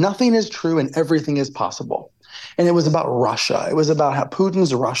it. It says, "Nothing is true and everything is possible," and it was about Russia. It was about how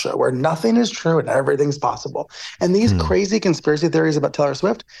Putin's Russia, where nothing is true and everything's possible. And these crazy conspiracy theories about Taylor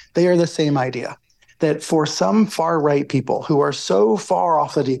Swift, they are the same idea. That for some far-right people who are so far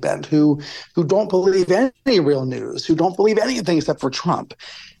off the deep end, who don't believe any real news, who don't believe anything except for Trump,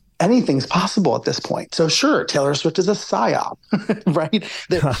 anything's possible at this point. So sure, Taylor Swift is a psyop, right?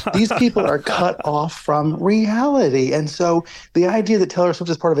 These people are cut off from reality. And so the idea that Taylor Swift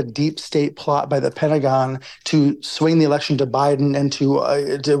is part of a deep state plot by the Pentagon to swing the election to Biden and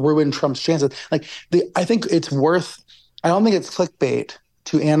to ruin Trump's chances, I think it's worth, I don't think it's clickbait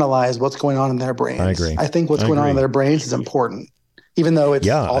to analyze what's going on in their brains. I agree. I think what's going on in their brains is important, even though it's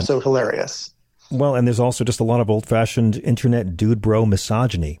also hilarious. Well, and there's also just a lot of old-fashioned internet dude bro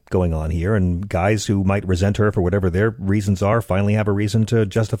misogyny going on here, and guys who might resent her for whatever their reasons are finally have a reason to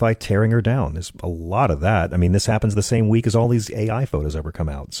justify tearing her down. There's a lot of that. I mean, this happens the same week as all these AI photos ever come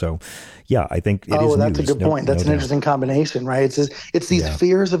out. So, yeah, I think it is that's news. A good point. That's an interesting combination, right? It's these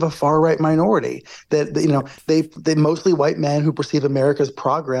fears of a far-right minority that, they mostly white men who perceive America's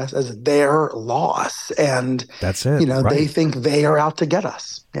progress as their loss. And that's it. They think they are out to get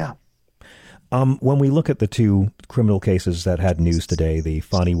us. Yeah. When we look at the two criminal cases that had news today, the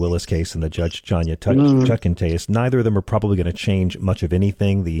Fani Willis case and the Judge Chanya Chutkan case, neither of them are probably going to change much of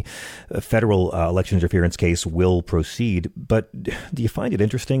anything. The federal election interference case will proceed. But do you find it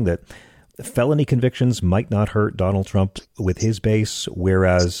interesting that felony convictions might not hurt Donald Trump with his base,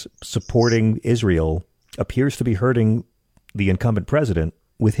 whereas supporting Israel appears to be hurting the incumbent president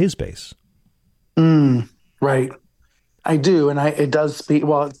with his base? Right. I do. And it does speak,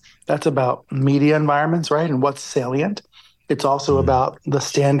 that's about media environments, right? And what's salient. It's also about the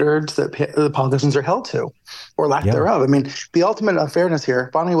standards that the politicians are held to, or lack thereof. I mean, the ultimate unfairness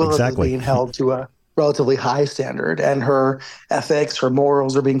here, Fani Willis is being held to a relatively high standard, and her ethics, her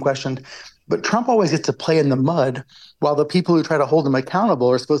morals are being questioned. But Trump always gets to play in the mud, while the people who try to hold him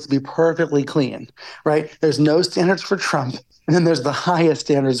accountable are supposed to be perfectly clean, right? There's no standards for Trump, and then there's the highest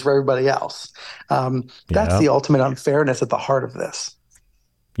standards for everybody else. That's the ultimate unfairness at the heart of this.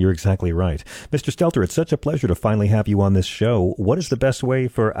 You're exactly right. Mr. Stelter, it's such a pleasure to finally have you on this show. What is the best way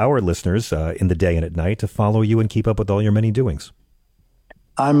for our listeners in the day and at night to follow you and keep up with all your many doings?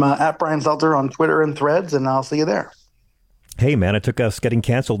 I'm at Brian Stelter on Twitter and Threads, and I'll see you there. Hey, man, it took us getting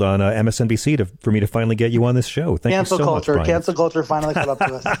canceled on MSNBC for me to finally get you on the show. Thank you so much, Brian. Cancel culture finally caught up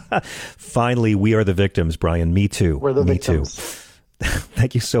to us. Finally, we are the victims, Brian. Me too. We're the victims. Me too.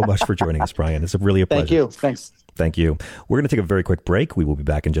 Thank you so much for joining us, Brian. It's really a pleasure. Thank you. Thanks. Thank you. We're going to take a very quick break. We will be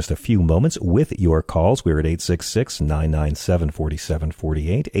back in just a few moments with your calls. We're at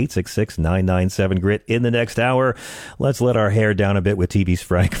 866-997-4748, 866-997-GRIT. In the next hour, let's let our hair down a bit with TV's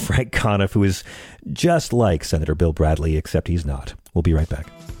Frank Conniff, who is just like Senator Bill Bradley, except he's not. We'll be right back.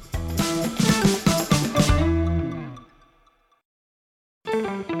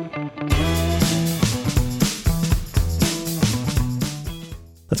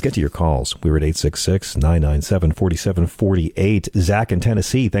 Let's get to your calls. We're at 866-997-4748. Zach in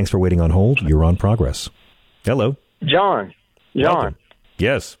Tennessee, thanks for waiting on hold. You're on Progress. Hello. John. Welcome.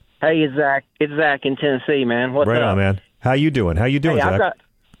 Yes. Hey, it's Zach. It's Zach in Tennessee, man. What's right up? On, man. How you doing? Zach?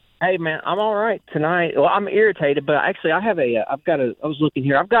 Hey, man, I'm all right tonight. Well, I'm irritated, but actually I was looking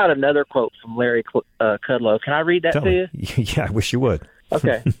here. I've got another quote from Larry Kudlow. Can I read that to you? Yeah, I wish you would.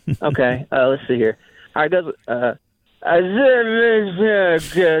 Okay. Okay. Let's see here. All right,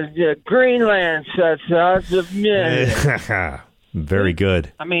 Greenland Very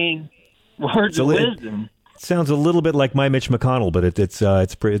good. I mean, words of wisdom. It sounds a little bit like my Mitch McConnell, but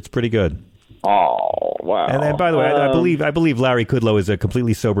it's pretty good. Oh wow! And by the way, I believe Larry Kudlow is a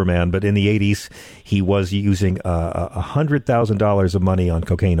completely sober man, but in the 80s he was using $100,000 of money on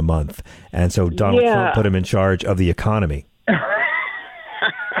cocaine a month, and so Donald Trump put him in charge of the economy.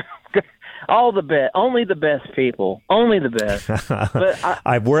 All the best, only the best people, only the best. But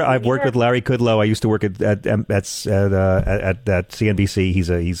I've worked with Larry Kudlow. I used to work at CNBC.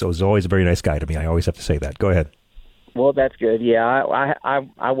 He's always a very nice guy to me. I always have to say that. Go ahead. Well, that's good. Yeah,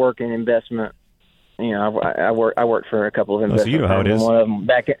 I work in investment. You know, I worked for a couple of investment. So you know how it is. One of them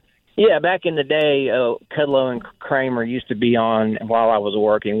back in the day, Kudlow and Kramer used to be on while I was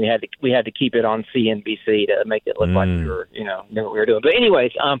working. We had to keep it on CNBC to make it look like we were, knew what we were doing. But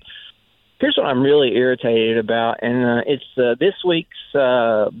anyways, here's what I'm really irritated about, and it's this week's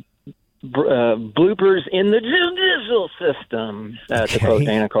bloopers in the judicial system, to quote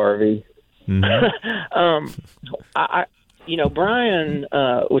Dana Carvey. Mm-hmm. Brian,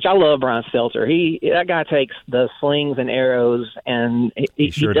 which I love Brian Stelter. That guy takes the slings and arrows, and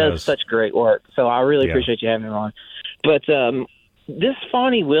he sure does such great work. So I really appreciate you having him on. But this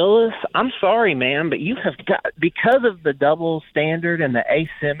Fani Willis, I'm sorry, man, but you have got, because of the double standard and the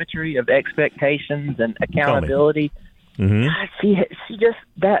asymmetry of expectations and accountability. Mm-hmm. God, she just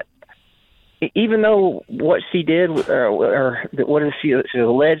that. Even though what she did, or what is she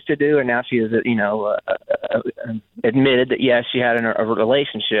alleged to do, and now she is, admitted that yes, she had a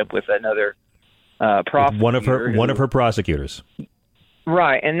relationship with another prosecutor, one of her prosecutors.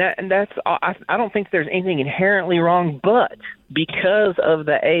 Right, and that's I don't think there's anything inherently wrong, but because of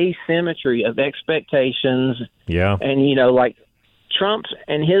the asymmetry of expectations, and like Trump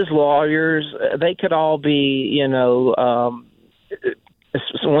and his lawyers, they could all be,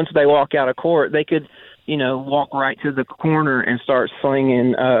 so once they walk out of court, they could, walk right to the corner and start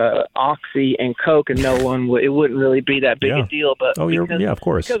slinging Oxy and Coke, and it wouldn't really be that big a deal. But of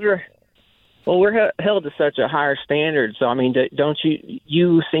course. Because we're held to such a higher standard. So I mean, don't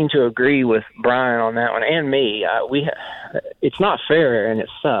you seem to agree with Brian on that one and me? It's not fair and it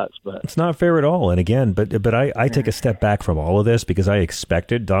sucks, but it's not fair at all. And again, but I take a step back from all of this because I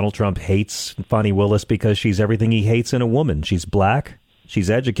expected. Donald Trump hates Fani Willis because she's everything he hates in a woman. She's black. She's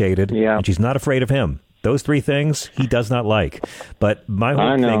educated, and she's not afraid of him. Those three things he does not like. But my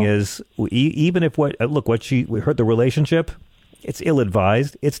whole thing is, even if we heard the relationship, it's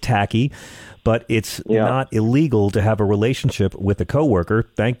ill-advised, it's tacky, but it's not illegal to have a relationship with a coworker.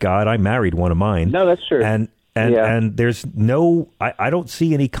 Thank God I married one of mine. No, that's true. And there's I don't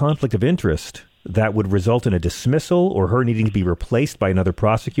see any conflict of interest that would result in a dismissal or her needing to be replaced by another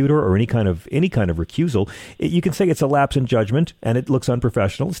prosecutor or any kind of recusal. You can say it's a lapse in judgment and it looks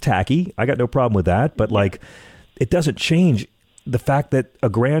unprofessional. It's tacky. I got no problem with that. But it doesn't change the fact that a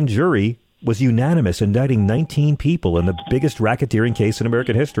grand jury was unanimous indicting 19 people in the biggest racketeering case in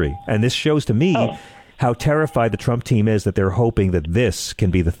American history. And this shows to me how terrified the Trump team is that they're hoping that this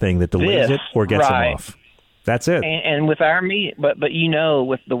can be the thing that delays it or gets him off. That's it. And with our media, but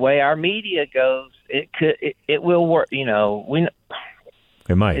with the way our media goes, it will work. It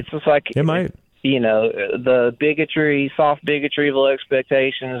might. It's just like it might. The bigotry, soft bigotry, low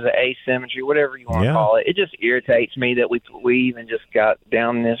expectations, the asymmetry, whatever you want to call it. It just irritates me that we even just got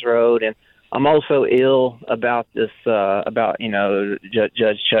down this road. And I'm also ill about this, Judge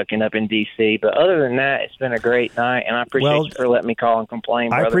Chutkan up in D.C. But other than that, it's been a great night, and I appreciate you for letting me call and complain,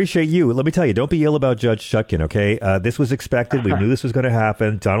 brother. I appreciate you. Let me tell you, don't be ill about Judge Chutkan, okay? This was expected. We knew this was going to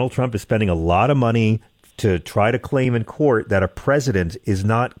happen. Donald Trump is spending a lot of money to try to claim in court that a president is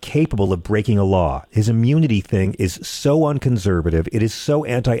not capable of breaking a law. His immunity thing is so unconservative. It is so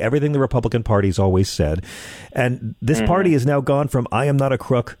anti-everything the Republican Party's always said. And this party has now gone from I am not a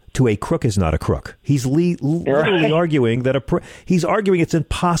crook to a crook is not a crook. He's literally arguing that he's arguing it's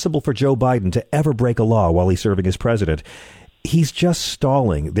impossible for Joe Biden to ever break a law while he's serving as president. He's just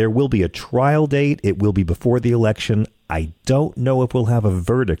stalling. There will be a trial date. It will be before the election. I don't know if we'll have a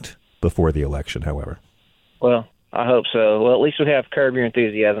verdict before the election, however. Well, I hope so. Well, at least we have Curb Your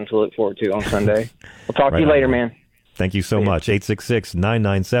Enthusiasm to look forward to on Sunday. We'll talk to you later, man. Thank you so much.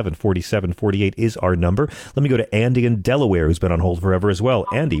 866-997-4748 is our number. Let me go to Andy in Delaware, who's been on hold forever as well.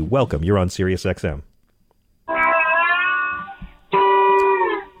 Andy, welcome. You're on Sirius XM.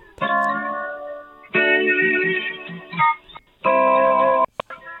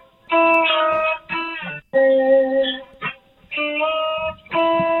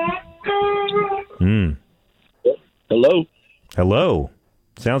 Hello.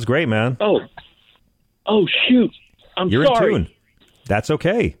 Sounds great, man. Oh, shoot. You're sorry. in tune. That's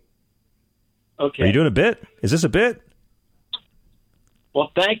okay. Okay. Are you doing a bit? Is this a bit?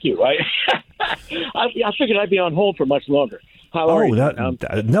 Well, thank you. I figured I'd be on hold for much longer. How are you?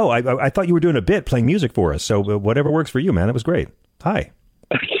 No, I thought you were doing a bit playing music for us. So whatever works for you, man. That was great. Hi.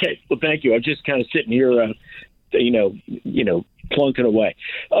 Okay. Well, thank you. I'm just kind of sitting here, plunking away.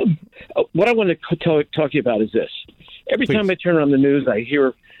 What I want to talk to you about is this. Every time I turn on the news, I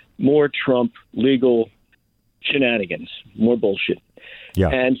hear more Trump legal shenanigans, more bullshit. Yeah.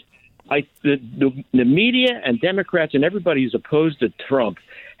 And the media and Democrats and everybody who's opposed to Trump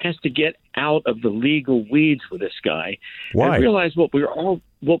has to get out of the legal weeds with this guy. Why? And realize what we're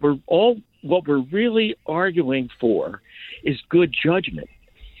really arguing for is good judgment.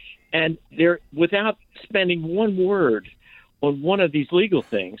 And without spending one word on one of these legal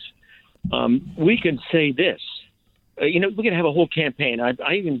things, we can say this. We can have a whole campaign. I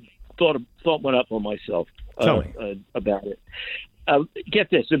even thought one up on myself about it.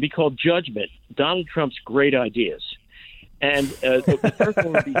 Get this. It'd be called Judgment, Donald Trump's Great Ideas. And the first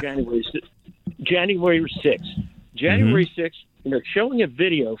one would be January 6th. January 6th, they're showing a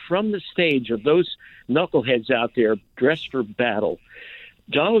video from the stage of those knuckleheads out there dressed for battle.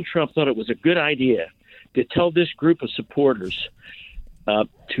 Donald Trump thought it was a good idea to tell this group of supporters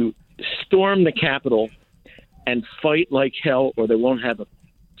to storm the Capitol and fight like hell, or they won't have a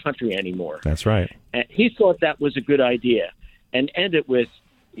country anymore. That's right. And he thought that was a good idea, and end it with,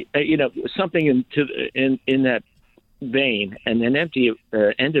 something in that vein, and then end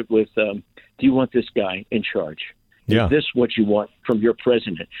it with, do you want this guy in charge? Yeah. Is this what you want from your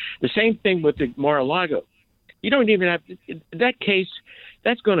president? The same thing with the Mar-a-Lago. You don't even have that case.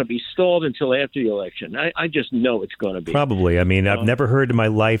 That's going to be stalled until after the election. I just know it's going to be. Probably. I mean, I've never heard in my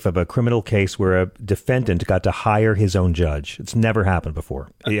life of a criminal case where a defendant got to hire his own judge. It's never happened before.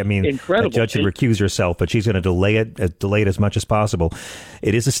 I mean, incredible. The judge should recuse herself, but she's going to delay it as much as possible.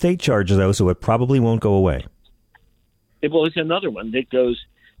 It is a state charge, though, so it probably won't go away. Well, it's another one that goes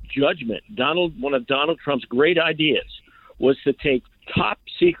judgment. One of Donald Trump's great ideas was to take top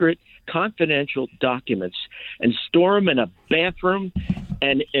secret confidential documents and store them in a bathroom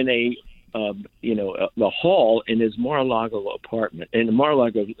and in a hall in his Mar-a-Lago apartment in the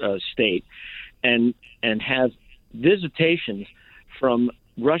Mar-a-Lago state, and have visitations from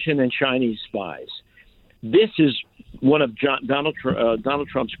Russian and Chinese spies. This is one of Donald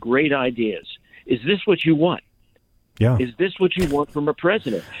Trump's great ideas. Is this what you want? Yeah. Is this what you want from a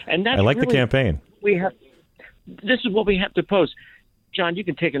president? And that's I like really the campaign. This is what we have to pose. John, you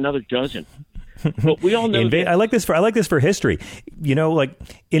can take another dozen. But we all know I like this for history. Like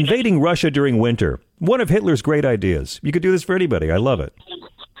invading Russia during winter. One of Hitler's great ideas. You could do this for anybody. I love it.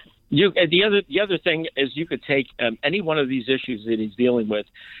 The other thing is you could take any one of these issues that he's dealing with,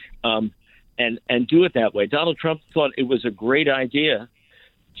 and do it that way. Donald Trump thought it was a great idea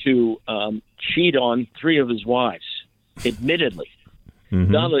to cheat on 3 of his wives, admittedly.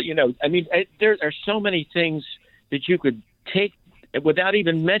 Mm-hmm. Donald, there are so many things that you could take without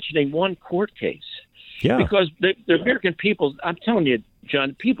even mentioning one court case. Yeah. Because the American people, I'm telling you,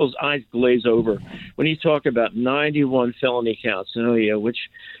 John, people's eyes glaze over when you talk about 91 felony counts. Oh, yeah, which,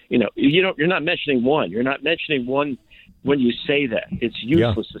 you're not mentioning one. You're not mentioning one when you say that. It's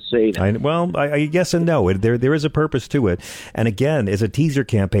useless to say that. I yes and no. There is a purpose to it. And again, as a teaser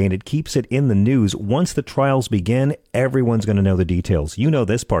campaign, it keeps it in the news. Once the trials begin, everyone's going to know the details.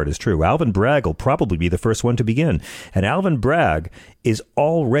 This part is true. Alvin Bragg will probably be the first one to begin. And Alvin Bragg is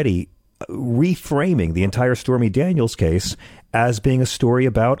already reframing the entire Stormy Daniels case as being a story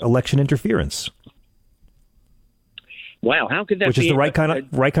about election interference. Wow, how could that be? Which is the right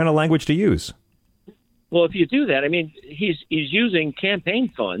kind of language to use. Well, if you do that, he's using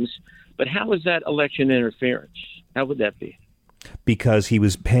campaign funds, but how is that election interference? How would that be? Because he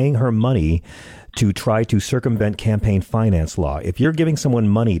was paying her money to try to circumvent campaign finance law. If you're giving someone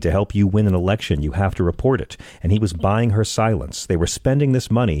money to help you win an election, you have to report it. And he was buying her silence. They were spending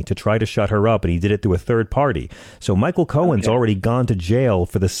this money to try to shut her up, and he did it through a third party. So Michael Cohen's already gone to jail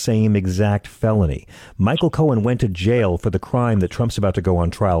for the same exact felony. Michael Cohen went to jail for the crime that Trump's about to go on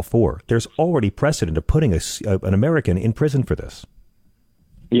trial for. There's already precedent of putting an American in prison for this.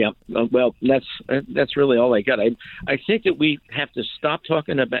 Yeah, well, that's really all I got. I think that we have to stop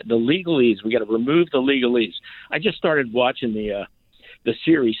talking about the legalese. We got to remove the legalese. I just started watching the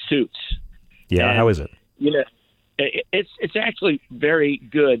series Suits. Yeah, and, how is it? It's actually very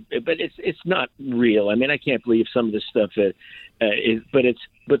good, but it's not real. I can't believe some of this stuff.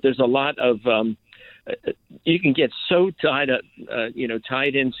 But there's a lot of you can get so tied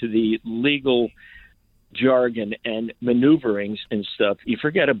into the legal jargon and maneuverings and stuff, you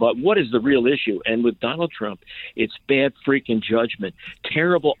forget about what is the real issue. And with Donald Trump, it's bad freaking judgment,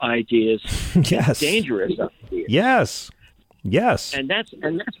 terrible ideas, yes, dangerous ideas. Yes. And that's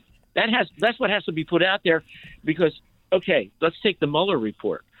what has to be put out there, because let's take the Mueller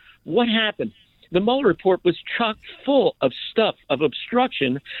report. What happened? The Mueller report was chock full of stuff, of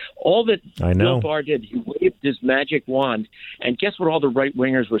obstruction. All that Bill Barr did, he waved his magic wand, and guess what all the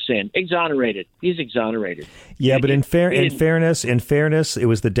right-wingers were saying? Exonerated. He's exonerated. Yeah, but in fairness, it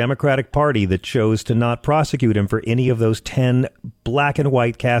was the Democratic Party that chose to not prosecute him for any of those 10 black and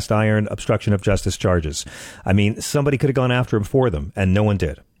white cast iron obstruction of justice charges. Somebody could have gone after him for them, and no one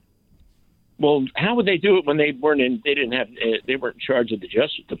did. Well, how would they do it when they weren't in charge of the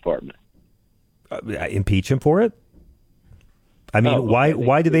Justice Department? Impeach him for it?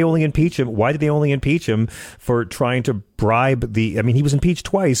 Why did they only impeach him? Why did they only impeach him for trying to bribe he was impeached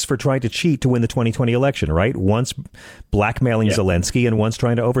twice for trying to cheat to win the 2020 election, right? Once blackmailing Zelensky and once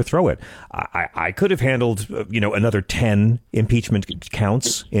trying to overthrow it. I could have handled, another 10 impeachment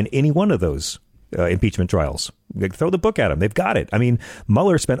counts in any one of those impeachment trials. Throw the book at them. They've got it. I mean,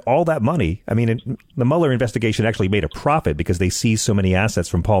 Mueller spent all that money. I mean, the Mueller investigation actually made a profit because they seized so many assets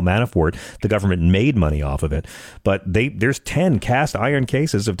from Paul Manafort. The government made money off of it. But there's 10 cast iron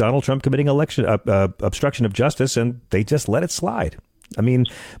cases of Donald Trump committing election obstruction of justice, and they just let it slide. I mean,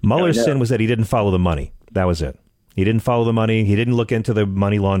 Mueller's sin was that he didn't follow the money. That was it. He didn't follow the money. He didn't look into the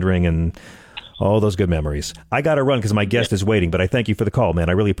money laundering and all those good memories. I got to run because my guest is waiting, but I thank you for the call, man.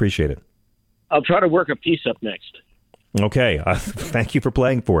 I really appreciate it. I'll try to work a piece up next. Okay. Thank you for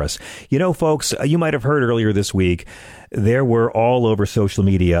playing for us. You know, folks, you might have heard earlier this week, there were all over social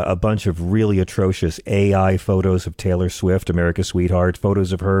media a bunch of really atrocious AI photos of Taylor Swift, America's sweetheart,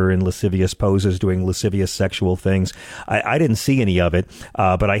 photos of her in lascivious poses doing lascivious sexual things. I didn't see any of it,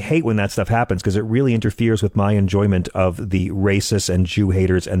 but I hate when that stuff happens because it really interferes with my enjoyment of the racists and Jew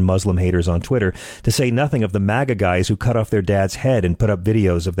haters and Muslim haters on Twitter, to say nothing of the MAGA guys who cut off their dad's head and put up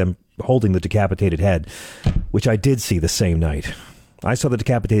videos of them holding the decapitated head, which I did see the same night. I saw the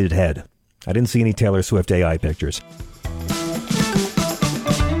decapitated head. I didn't see any Taylor Swift AI pictures.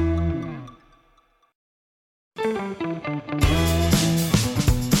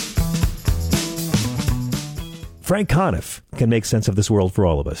 Frank Conniff can make sense of this world for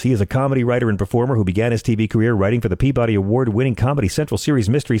all of us. He is a comedy writer and performer who began his TV career writing for the Peabody Award-winning Comedy Central series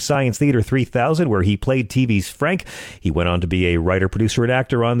Mystery Science Theater 3000, where he played TV's Frank. He went on to be a writer, producer, and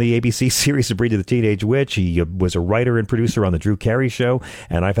actor on the ABC series Sabrina the Teenage Witch. He was a writer and producer on The Drew Carey Show,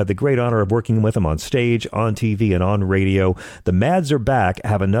 and I've had the great honor of working with him on stage, on TV, and on radio. The Mads are back,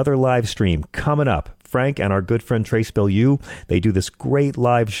 have another live stream coming up. Frank and our good friend Trace Bellew, they do this great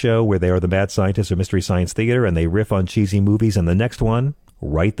live show where they are the mad scientists of Mystery Science Theater, and they riff on cheesy movies. And the next one,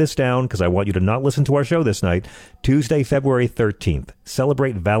 write this down because I want you to not listen to our show this night, Tuesday, February 13th.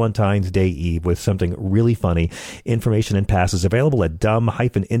 Celebrate Valentine's Day Eve with something really funny. Information and passes available at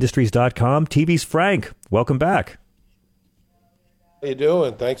dumb-industries.com. TV's Frank, welcome back. How you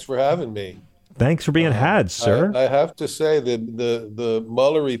doing? Thanks for having me. Thanks for being had, sir. I have to say that the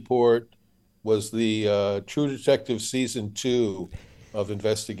Mueller report was the True Detective Season 2 of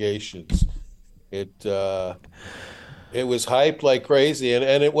Investigations. It was hyped like crazy,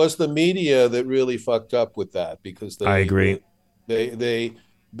 and it was the media that really fucked up with that because I agree. They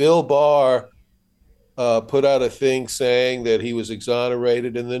Bill Barr put out a thing saying that he was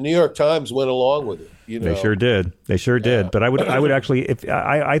exonerated, and the New York Times went along with it. You know? They sure did. They sure did. But I would actually,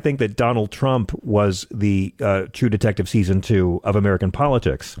 I think that Donald Trump was the True Detective Season 2 of American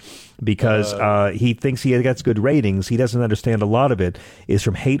politics because he thinks he gets good ratings. He doesn't understand a lot of it is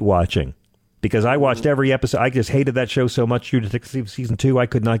from hate watching. Because I watched every episode. I just hated that show so much. True Detective Season 2, I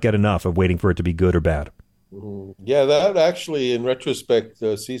could not get enough of waiting for it to be good or bad. Yeah, that actually, in retrospect,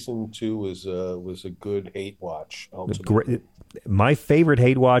 Season 2 was a good hate watch. Great. My favorite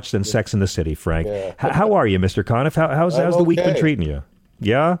hate watch than Sex in the City, Frank. Yeah. How are you, Mr. Conniff? How's the week been treating you?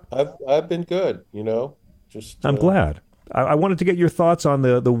 Yeah? I've been good, you know. I'm glad. I wanted to get your thoughts on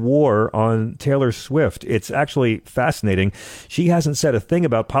the war on Taylor Swift. It's actually fascinating. She hasn't said a thing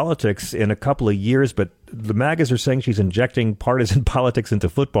about politics in a couple of years, but the MAGAs are saying she's injecting partisan politics into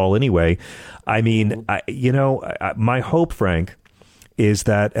football anyway. I mean, my hope, Frank, is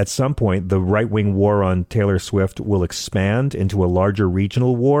that at some point the right-wing war on Taylor Swift will expand into a larger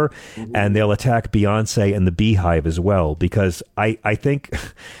regional war, and they'll attack Beyonce and the Beehive as well, because I think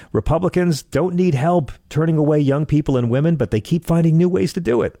Republicans don't need help turning away young people and women, but they keep finding new ways to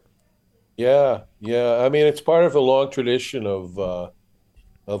do it. Yeah. I mean, it's part of a long tradition of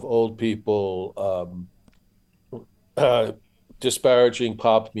old people disparaging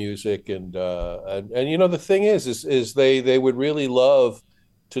pop music, and you know, the thing is they would really love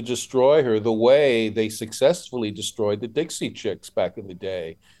to destroy her the way they successfully destroyed the Dixie Chicks back in the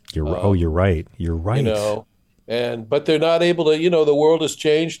day. You're right. You know, but they're not able to. You know, the world has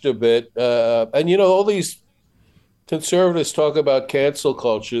changed a bit, and you know, all these conservatives talk about cancel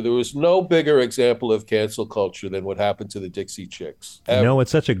culture. There was no bigger example of cancel culture than what happened to the Dixie Chicks. No,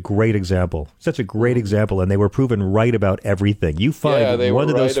 it's such a great example. And they were proven right about everything. You find one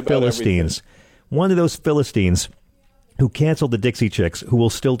of those Philistines who canceled the Dixie Chicks who will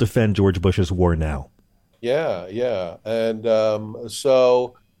still defend George Bush's war now. Yeah. And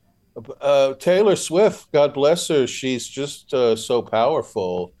so Taylor Swift, God bless her, she's just so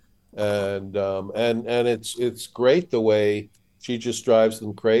powerful. And it's great the way she just drives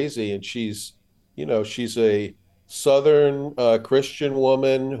them crazy. And she's a Southern Christian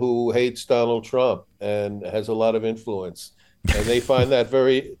woman who hates Donald Trump and has a lot of influence. And they find that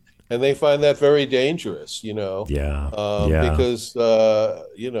very dangerous, you know. Because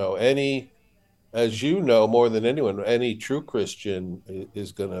as you know more than anyone, any true Christian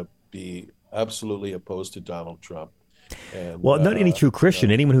is going to be absolutely opposed to Donald Trump. And, well, not any true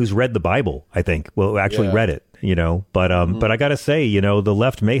Christian, anyone who's read the Bible, I think, well, actually read it, But I got to say, the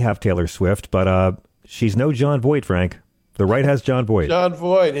left may have Taylor Swift, but she's no John Voight, Frank. The right has John Voight. John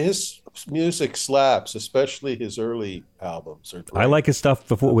Voight, his music slaps, especially his early albums are great. I like his stuff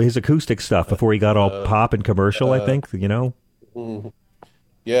before, his acoustic stuff before he got all pop and commercial, I think,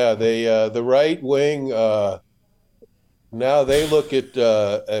 Yeah, the right wing, now they look at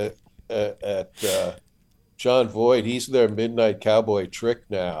John Voight. He's their midnight cowboy trick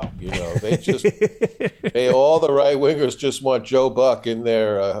now. They just all the right wingers just want Joe Buck in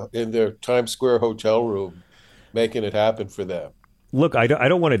their Times Square hotel room, making it happen for them. Look, I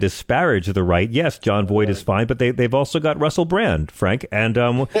don't want to disparage the right. Yes, John Voight is fine, but they've also got Russell Brand, Frank,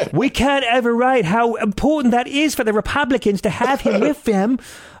 and we can't override how important that is for the Republicans to have him with them.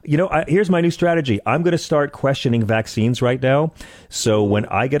 Here's my new strategy. I'm going to start questioning vaccines right now. So when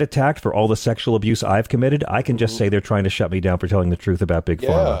I get attacked for all the sexual abuse I've committed, I can just say they're trying to shut me down for telling the truth about Big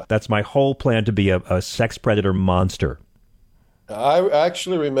Pharma. That's my whole plan, to be a sex predator monster. I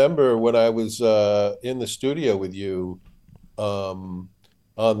actually remember when I was in the studio with you on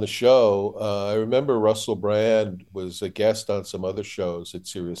the show. I remember Russell Brand was a guest on some other shows at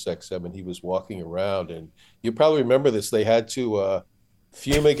Sirius XM, and he was walking around, and you probably remember this. They had to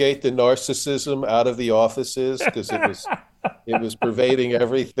fumigate the narcissism out of the offices because it was pervading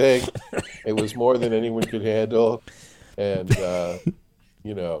everything. It was more than anyone could handle, and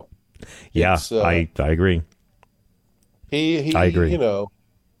Yeah, I agree. I agree.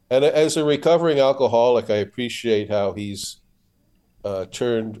 And as a recovering alcoholic, I appreciate how he's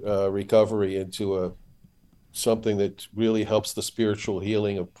turned recovery into something that really helps the spiritual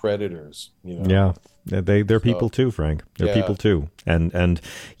healing of predators. Yeah, they're people too, Frank. They're people too. And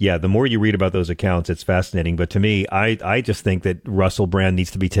yeah, the more you read about those accounts, it's fascinating. But to me, I just think that Russell Brand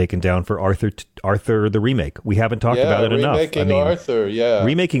needs to be taken down for Arthur the remake. We haven't talked about it enough.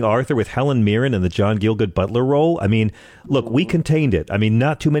 Remaking Arthur with Helen Mirren and the John Gielgud Butler role. I mean, look, we contained it. I mean,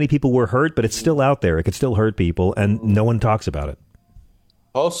 not too many people were hurt, but it's still out there. It could still hurt people, and no one talks about it.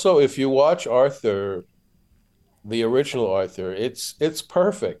 Also, if you watch Arthur, the original Arthur, it's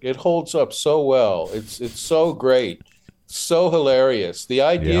perfect. It holds up so well. It's so great, so hilarious. The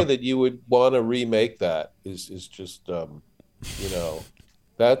idea that you would want to remake that is just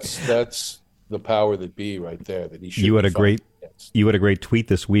that's the power that be right there. That he should. You had a great tweet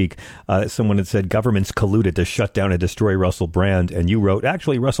this week. Someone had said governments colluded to shut down and destroy Russell Brand, and you wrote,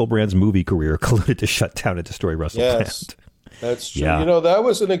 actually, Russell Brand's movie career colluded to shut down and destroy Russell Brand. That's true. Yeah. That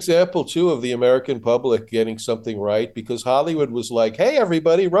was an example, too, of the American public getting something right, because Hollywood was like, hey,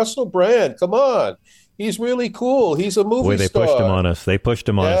 everybody, Russell Brand, come on. He's really cool. He's a movie star. They pushed him on us.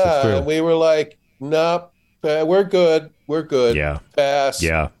 It's true. And we were like, no, we're good. We're good. Yeah. Pass.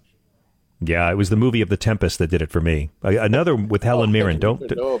 Yeah. Yeah, it was the movie of The Tempest that did it for me. Another with Helen Mirren. Don't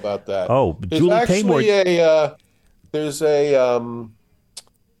know about that. Oh, Julie Taymor. There's a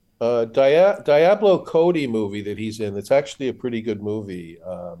Diablo Cody movie that he's in. That's actually a pretty good movie.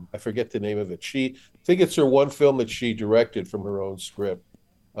 I forget the name of it. I think it's her one film that she directed from her own script.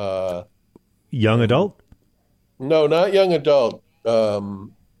 Young adult? No, not young adult.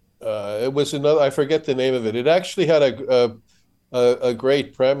 It was another. I forget the name of it. It actually had a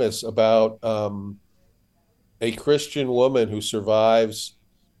great premise about a Christian woman who survives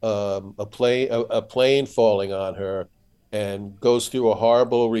a plane falling on her, and goes through a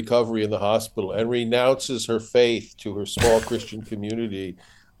horrible recovery in the hospital and renounces her faith to her small Christian community.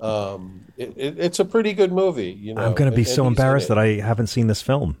 It's a pretty good movie. I'm going to be so embarrassed that I haven't seen this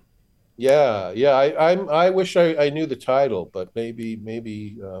film. Yeah. I wish I knew the title, but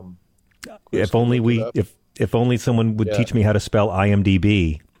maybe. If only someone would teach me how to spell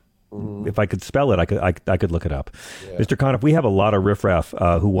IMDb. Mm-hmm. If I could spell it, I could look it up. Yeah. Mr. Conniff, we have a lot of riffraff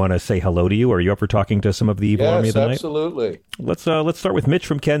who want to say hello to you. Are you up for talking to some of the Evil Army of the Night? Absolutely. Let's start with Mitch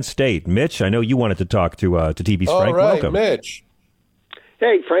from Kent State. Mitch, I know you wanted to talk to TV's Frank. All right, welcome. Mitch.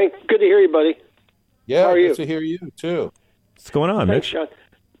 Hey, Frank. Good to hear you, buddy. Yeah, how are good you? to hear you too. What's going on, Thanks, Mitch? John.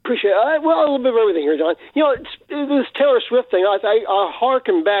 Appreciate it. Well, a little bit of everything here, John. This Taylor Swift thing, I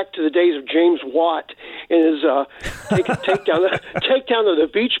harken back to the days of James Watt and his takedown of the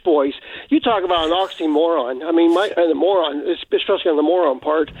Beach Boys. You talk about an oxymoron. I mean, the moron, especially on the moron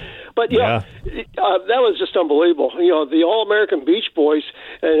part. But that was just unbelievable. The All-American Beach Boys.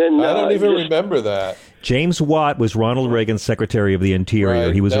 And I don't even remember that. James Watt was Ronald Reagan's Secretary of the Interior.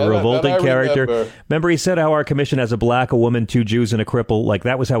 Right. He was a revolting character. Remember. He said how our commission has a black, a woman, 2 Jews, and a cripple. Like,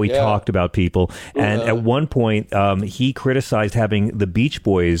 that was how he talked about people. And at one point, he criticized having the Beach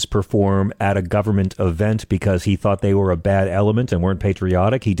Boys perform at a government event because he thought they were a bad element and weren't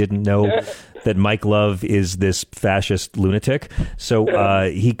patriotic. He didn't know that Mike Love is this fascist lunatic. So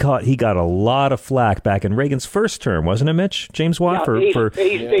he got a lot of flack back in Reagan's first term, wasn't it, Mitch? James Watt, for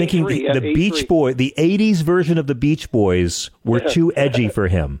thinking the Beach Boy, the 80s version of the Beach Boys were too edgy for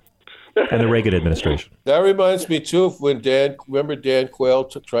him and the Reagan administration. That reminds me, too, of when Dan Quayle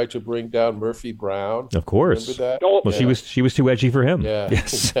tried to bring down Murphy Brown. Of course. Remember that? Well, she was too edgy for him. Yeah.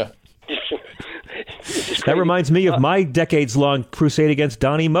 Yes. That reminds me of my decades-long crusade against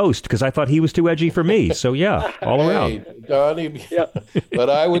Donnie Most, because I thought he was too edgy for me. So, yeah, all around. Donnie, but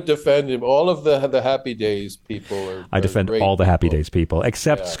I would defend him. All of the Happy Days people I defend all the Happy Days people,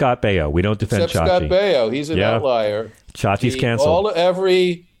 except Scott Baio. We don't defend except Chachi. Scott Baio. He's an outlier. Chachi's canceled.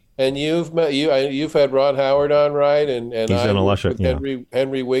 And you've had Ron Howard on, right? And he's in a luscious,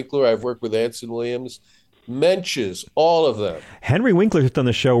 Henry Winkler. I've worked with Anson Williams. Menches, all of them. Henry Winkler's done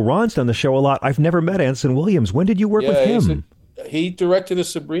the show. Ron's done the show a lot. I've never met Anson Williams. When did you work with him? He directed a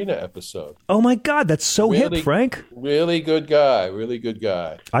Sabrina episode. Oh, my God. That's so hip, Frank. Really good guy. Really good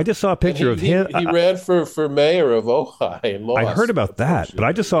guy. I just saw a picture of him. He ran for mayor of Ojai and lost. I heard about that, but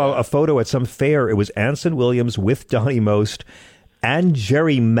I just saw a photo at some fair. It was Anson Williams with Donnie Most and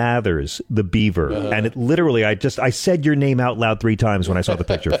Jerry Mathers, the beaver. And it literally, I said your name out loud 3 times when I saw the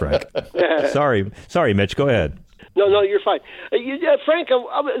picture, Frank. Sorry, Mitch, go ahead. No, you're fine. Frank, I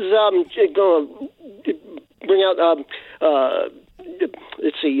was going to bring out,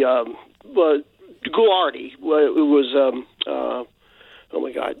 let's see, Goulardi, who was, oh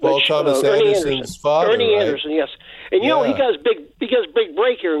my God, Paul Thomas Anderson's father. Ernie right? Anderson, yes. And you know, he got his big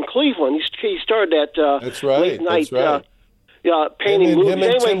break here in Cleveland. He started that That's right. late night. That's right. Painting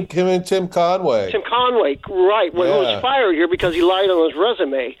movies. Him and Tim Conway. Tim Conway, right. Well, he was fired here because he lied on his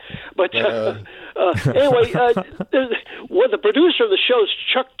resume. But anyway, the producer of the show is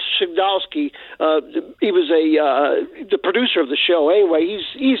Chuck Cigdalski. He was the producer of the show. Anyway,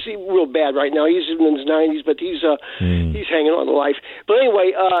 he's real bad right now. He's in his 90s, but he's hanging on to life. But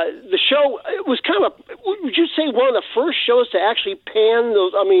anyway, the show was kind of would you say one of the first shows to actually pan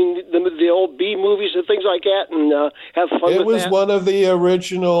those? I mean, the old B movies and things like that, and have fun with that? It was one of the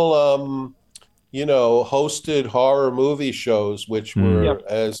original, hosted horror movie shows, which were,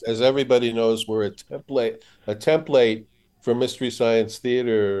 as everybody knows, were a template for Mystery Science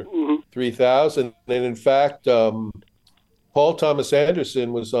Theater 3000. And in fact, Paul Thomas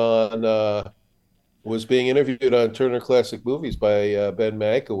Anderson was being interviewed on Turner Classic Movies by Ben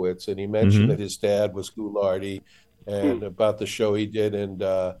Mankiewicz, and he mentioned that his dad was Goulardi, and about the show he did,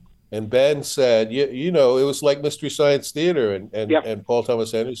 and Ben said, it was like Mystery Science Theater, and Paul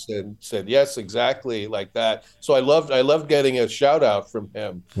Thomas Anderson said, yes, exactly like that. So I loved getting a shout out from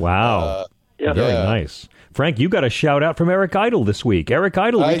him. Wow, very nice. Frank, you got a shout out from Eric Idle this week. Eric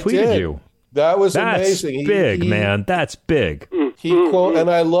Idle retweeted you. That's That's amazing. big, man. That's big. He quote, and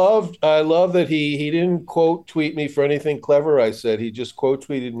I love that he didn't quote tweet me for anything clever I said. He just quote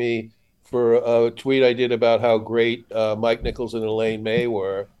tweeted me for a tweet I did about how great Mike Nichols and Elaine May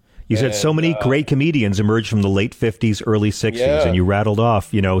were. You said so many great comedians emerged from the late 50s, early 60s, and you rattled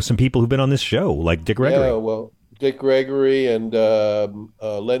off, some people who've been on this show, like Dick Gregory. Yeah, well, Dick Gregory and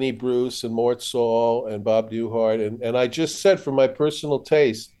Lenny Bruce and Mort Saul and Bob Newhart. And I just said, for my personal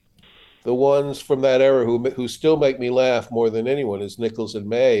taste, the ones from that era who still make me laugh more than anyone is Nichols and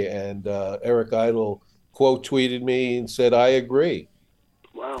May. And Eric Idle quote tweeted me and said, I agree.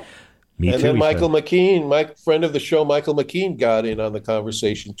 Wow. And then Michael McKean, friend of the show, Michael McKean, got in on the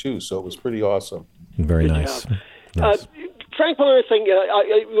conversation too. So it was pretty awesome. Very nice. Frank, one other thing,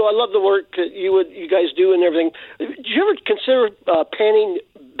 I love the work that you guys do and everything. Did you ever consider panning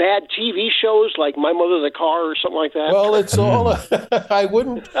bad TV shows like My Mother the Car or something like that? Well, it's all. I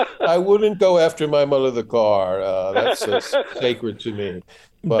wouldn't go after My Mother the Car. That's sacred to me.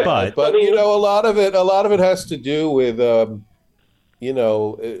 But I mean, a lot of it has to do with.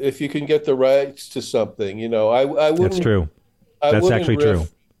 If you can get the rights to something, I wouldn't. That's true. That's actually true.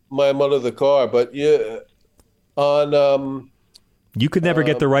 My Mother the Car, but you could never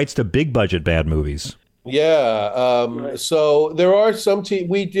get the rights to big budget bad movies. Yeah. So there are some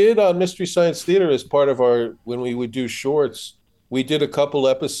we did on Mystery Science Theater as part of when we would do shorts. We did a couple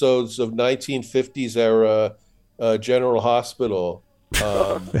episodes of 1950s era General Hospital.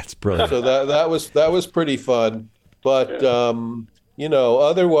 That's brilliant. So that was pretty fun, but.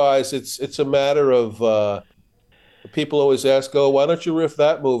 Otherwise, it's a matter of people always ask, why don't you riff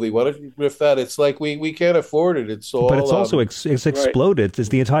that movie? Why don't you riff that? It's like we can't afford it. It's all. But it's also it's exploded. It's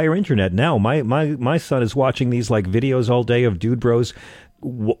the entire internet now. My son is watching these like videos all day of dude bros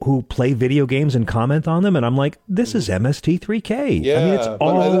who play video games and comment on them, and I'm like, this is MST3K. Yeah, I mean, it's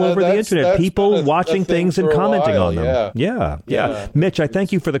all over the internet. People watching things and commenting on them. Yeah. Mitch, I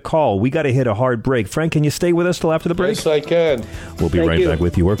thank you for the call. We got to hit a hard break. Frank, can you stay with us till after the break? Yes, I can. We'll be right back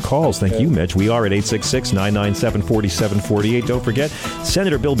with your calls. Thank you, Mitch. We are at 866-997-4748. Don't forget,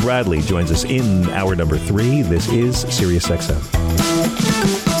 Senator Bill Bradley joins us in hour number 3. This is SiriusXM.